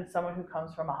and someone who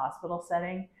comes from a hospital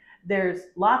setting. There's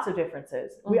lots of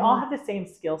differences. We all have the same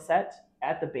skill set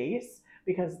at the base,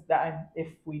 because if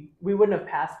we wouldn't have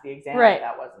passed the exam if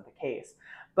that wasn't the case.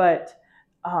 But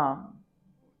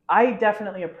I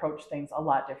definitely approach things a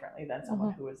lot differently than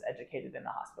someone who is educated in the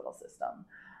hospital system.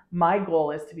 My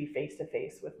goal is to be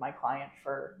face-to-face with my client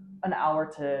for an hour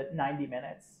to 90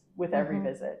 minutes with every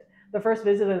visit. The first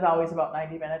visit is always about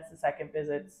 90 minutes. The second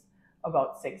visit's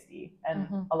about 60.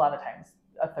 And a lot of times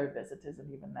a third visit isn't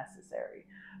even necessary.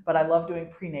 But I love doing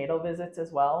prenatal visits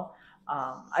as well.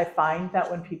 I find that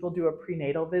when people do a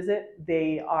prenatal visit,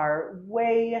 they are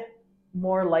way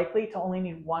more likely to only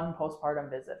need one postpartum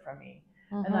visit from me.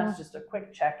 And that's just a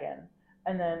quick check-in.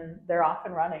 And then they're off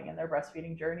and running, and their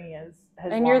breastfeeding journey is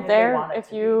as and long you're as there they want it if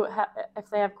to you be. If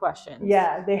they have questions.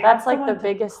 Yeah, that's like the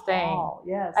biggest thing.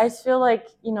 Yes. I just feel like,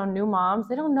 new moms,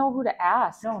 they don't know who to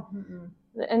ask. No.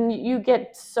 And you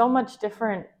get so much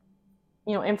different,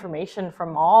 information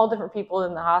from all different people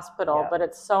in the hospital, but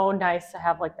it's so nice to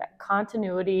have like that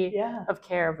continuity of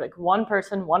care of like one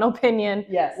person, one opinion,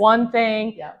 one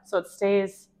thing. So it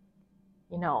stays.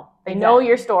 They know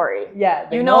your story. Yeah.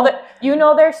 You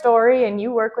know their story, and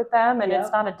you work with them, and it's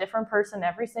not a different person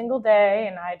every single day.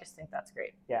 And I just think that's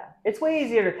great. Yeah. It's way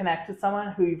easier to connect with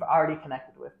someone who you've already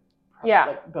connected with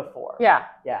before. Yeah.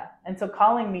 Yeah. And so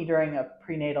calling me during a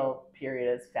prenatal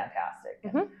period is fantastic.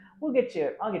 I'll get you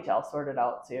all sorted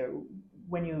out. So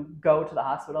when you go to the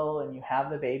hospital and you have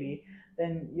the baby,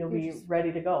 then you'll be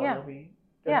ready to go. You'll be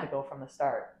good to go from the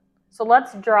start. So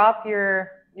let's drop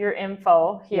your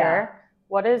info here. Yeah.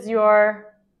 What is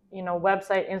your,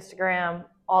 website, Instagram,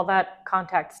 all that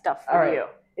contact stuff for you?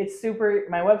 It's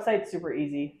my website's super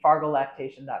easy,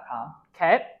 fargolactation.com.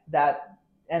 Okay.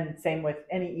 And same with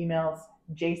any emails,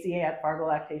 Jaci at Fargo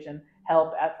Lactation,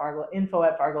 help at Fargo, info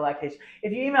at Fargo Lactation.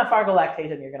 If you email Fargo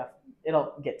Lactation, you're going to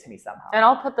it'll get to me somehow. And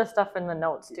I'll put the stuff in the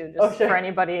notes too, just sure. for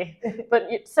anybody. But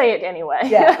say it anyway.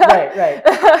 Yeah, right.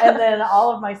 And then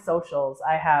all of my socials,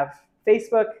 I have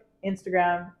Facebook,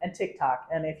 Instagram, and TikTok.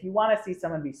 And if you want to see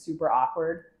someone be super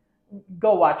awkward,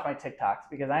 go watch my TikToks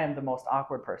because I am the most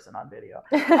awkward person on video.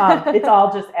 It's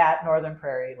all just at Northern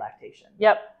Prairie Lactation.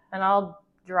 Yep. And I'll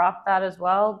drop that as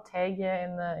well, tag you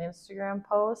in the Instagram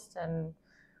post and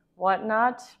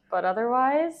whatnot. But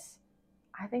otherwise,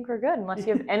 I think we're good. Unless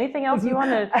you have anything else you want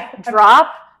to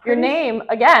drop your name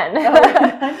again.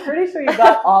 I'm pretty sure you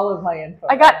got all of my info.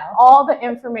 I got all the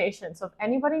information. So if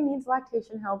anybody needs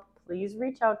lactation help, please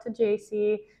reach out to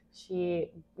Jaci.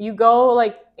 You go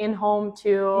like in home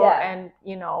too, and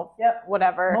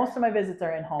whatever. Most of my visits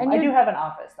are in home. And I do have an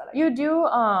office that you do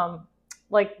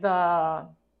like the,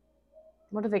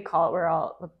 what do they call it? Where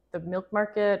all the milk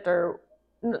market, or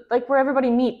like where everybody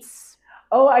meets.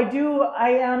 Oh, I do.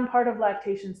 I am part of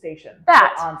Lactation Station.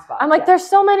 That on spot. I'm like, there's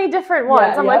so many different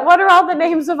ones. I'm like, what are all the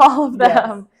names of all of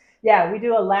them? Yes. Yeah, we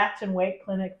do a latch and wait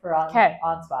clinic for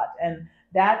on spot, and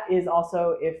that is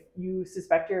also if you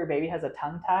suspect your baby has a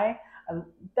tongue tie.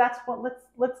 That's what.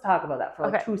 Let's talk about that for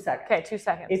like 2 seconds. Okay, 2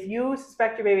 seconds. If you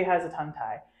suspect your baby has a tongue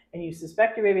tie, and you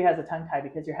suspect your baby has a tongue tie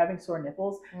because you're having sore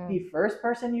nipples, the first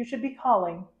person you should be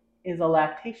calling is a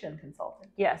lactation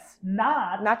consultant. Yes.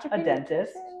 Not your a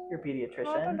dentist, your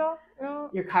pediatrician,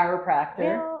 your chiropractor.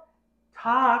 Yeah.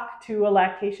 Talk to a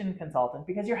lactation consultant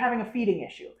because you're having a feeding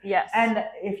issue. Yes. And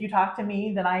if you talk to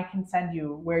me, then I can send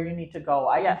you where you need to go.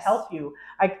 I can help you.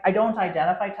 I don't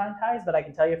identify tongue ties, but I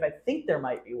can tell you if I think there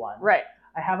might be one. Right.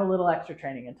 I have a little extra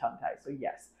training in tongue ties, so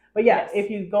yes. But if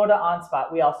you go to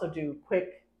OnSpot, we also do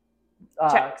quick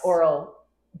oral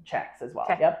checks as well.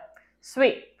 Okay. Yep.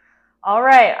 Sweet. All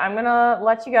right, I'm gonna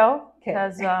let you go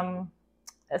because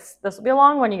this will be a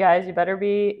long one, you guys. You better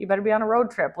be on a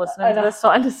road trip listening to this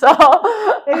one. So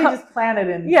maybe just plan it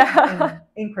in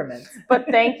increments. But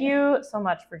thank you so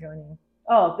much for joining.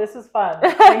 Oh, this was fun.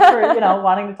 Thanks for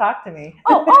wanting to talk to me.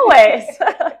 Oh, always.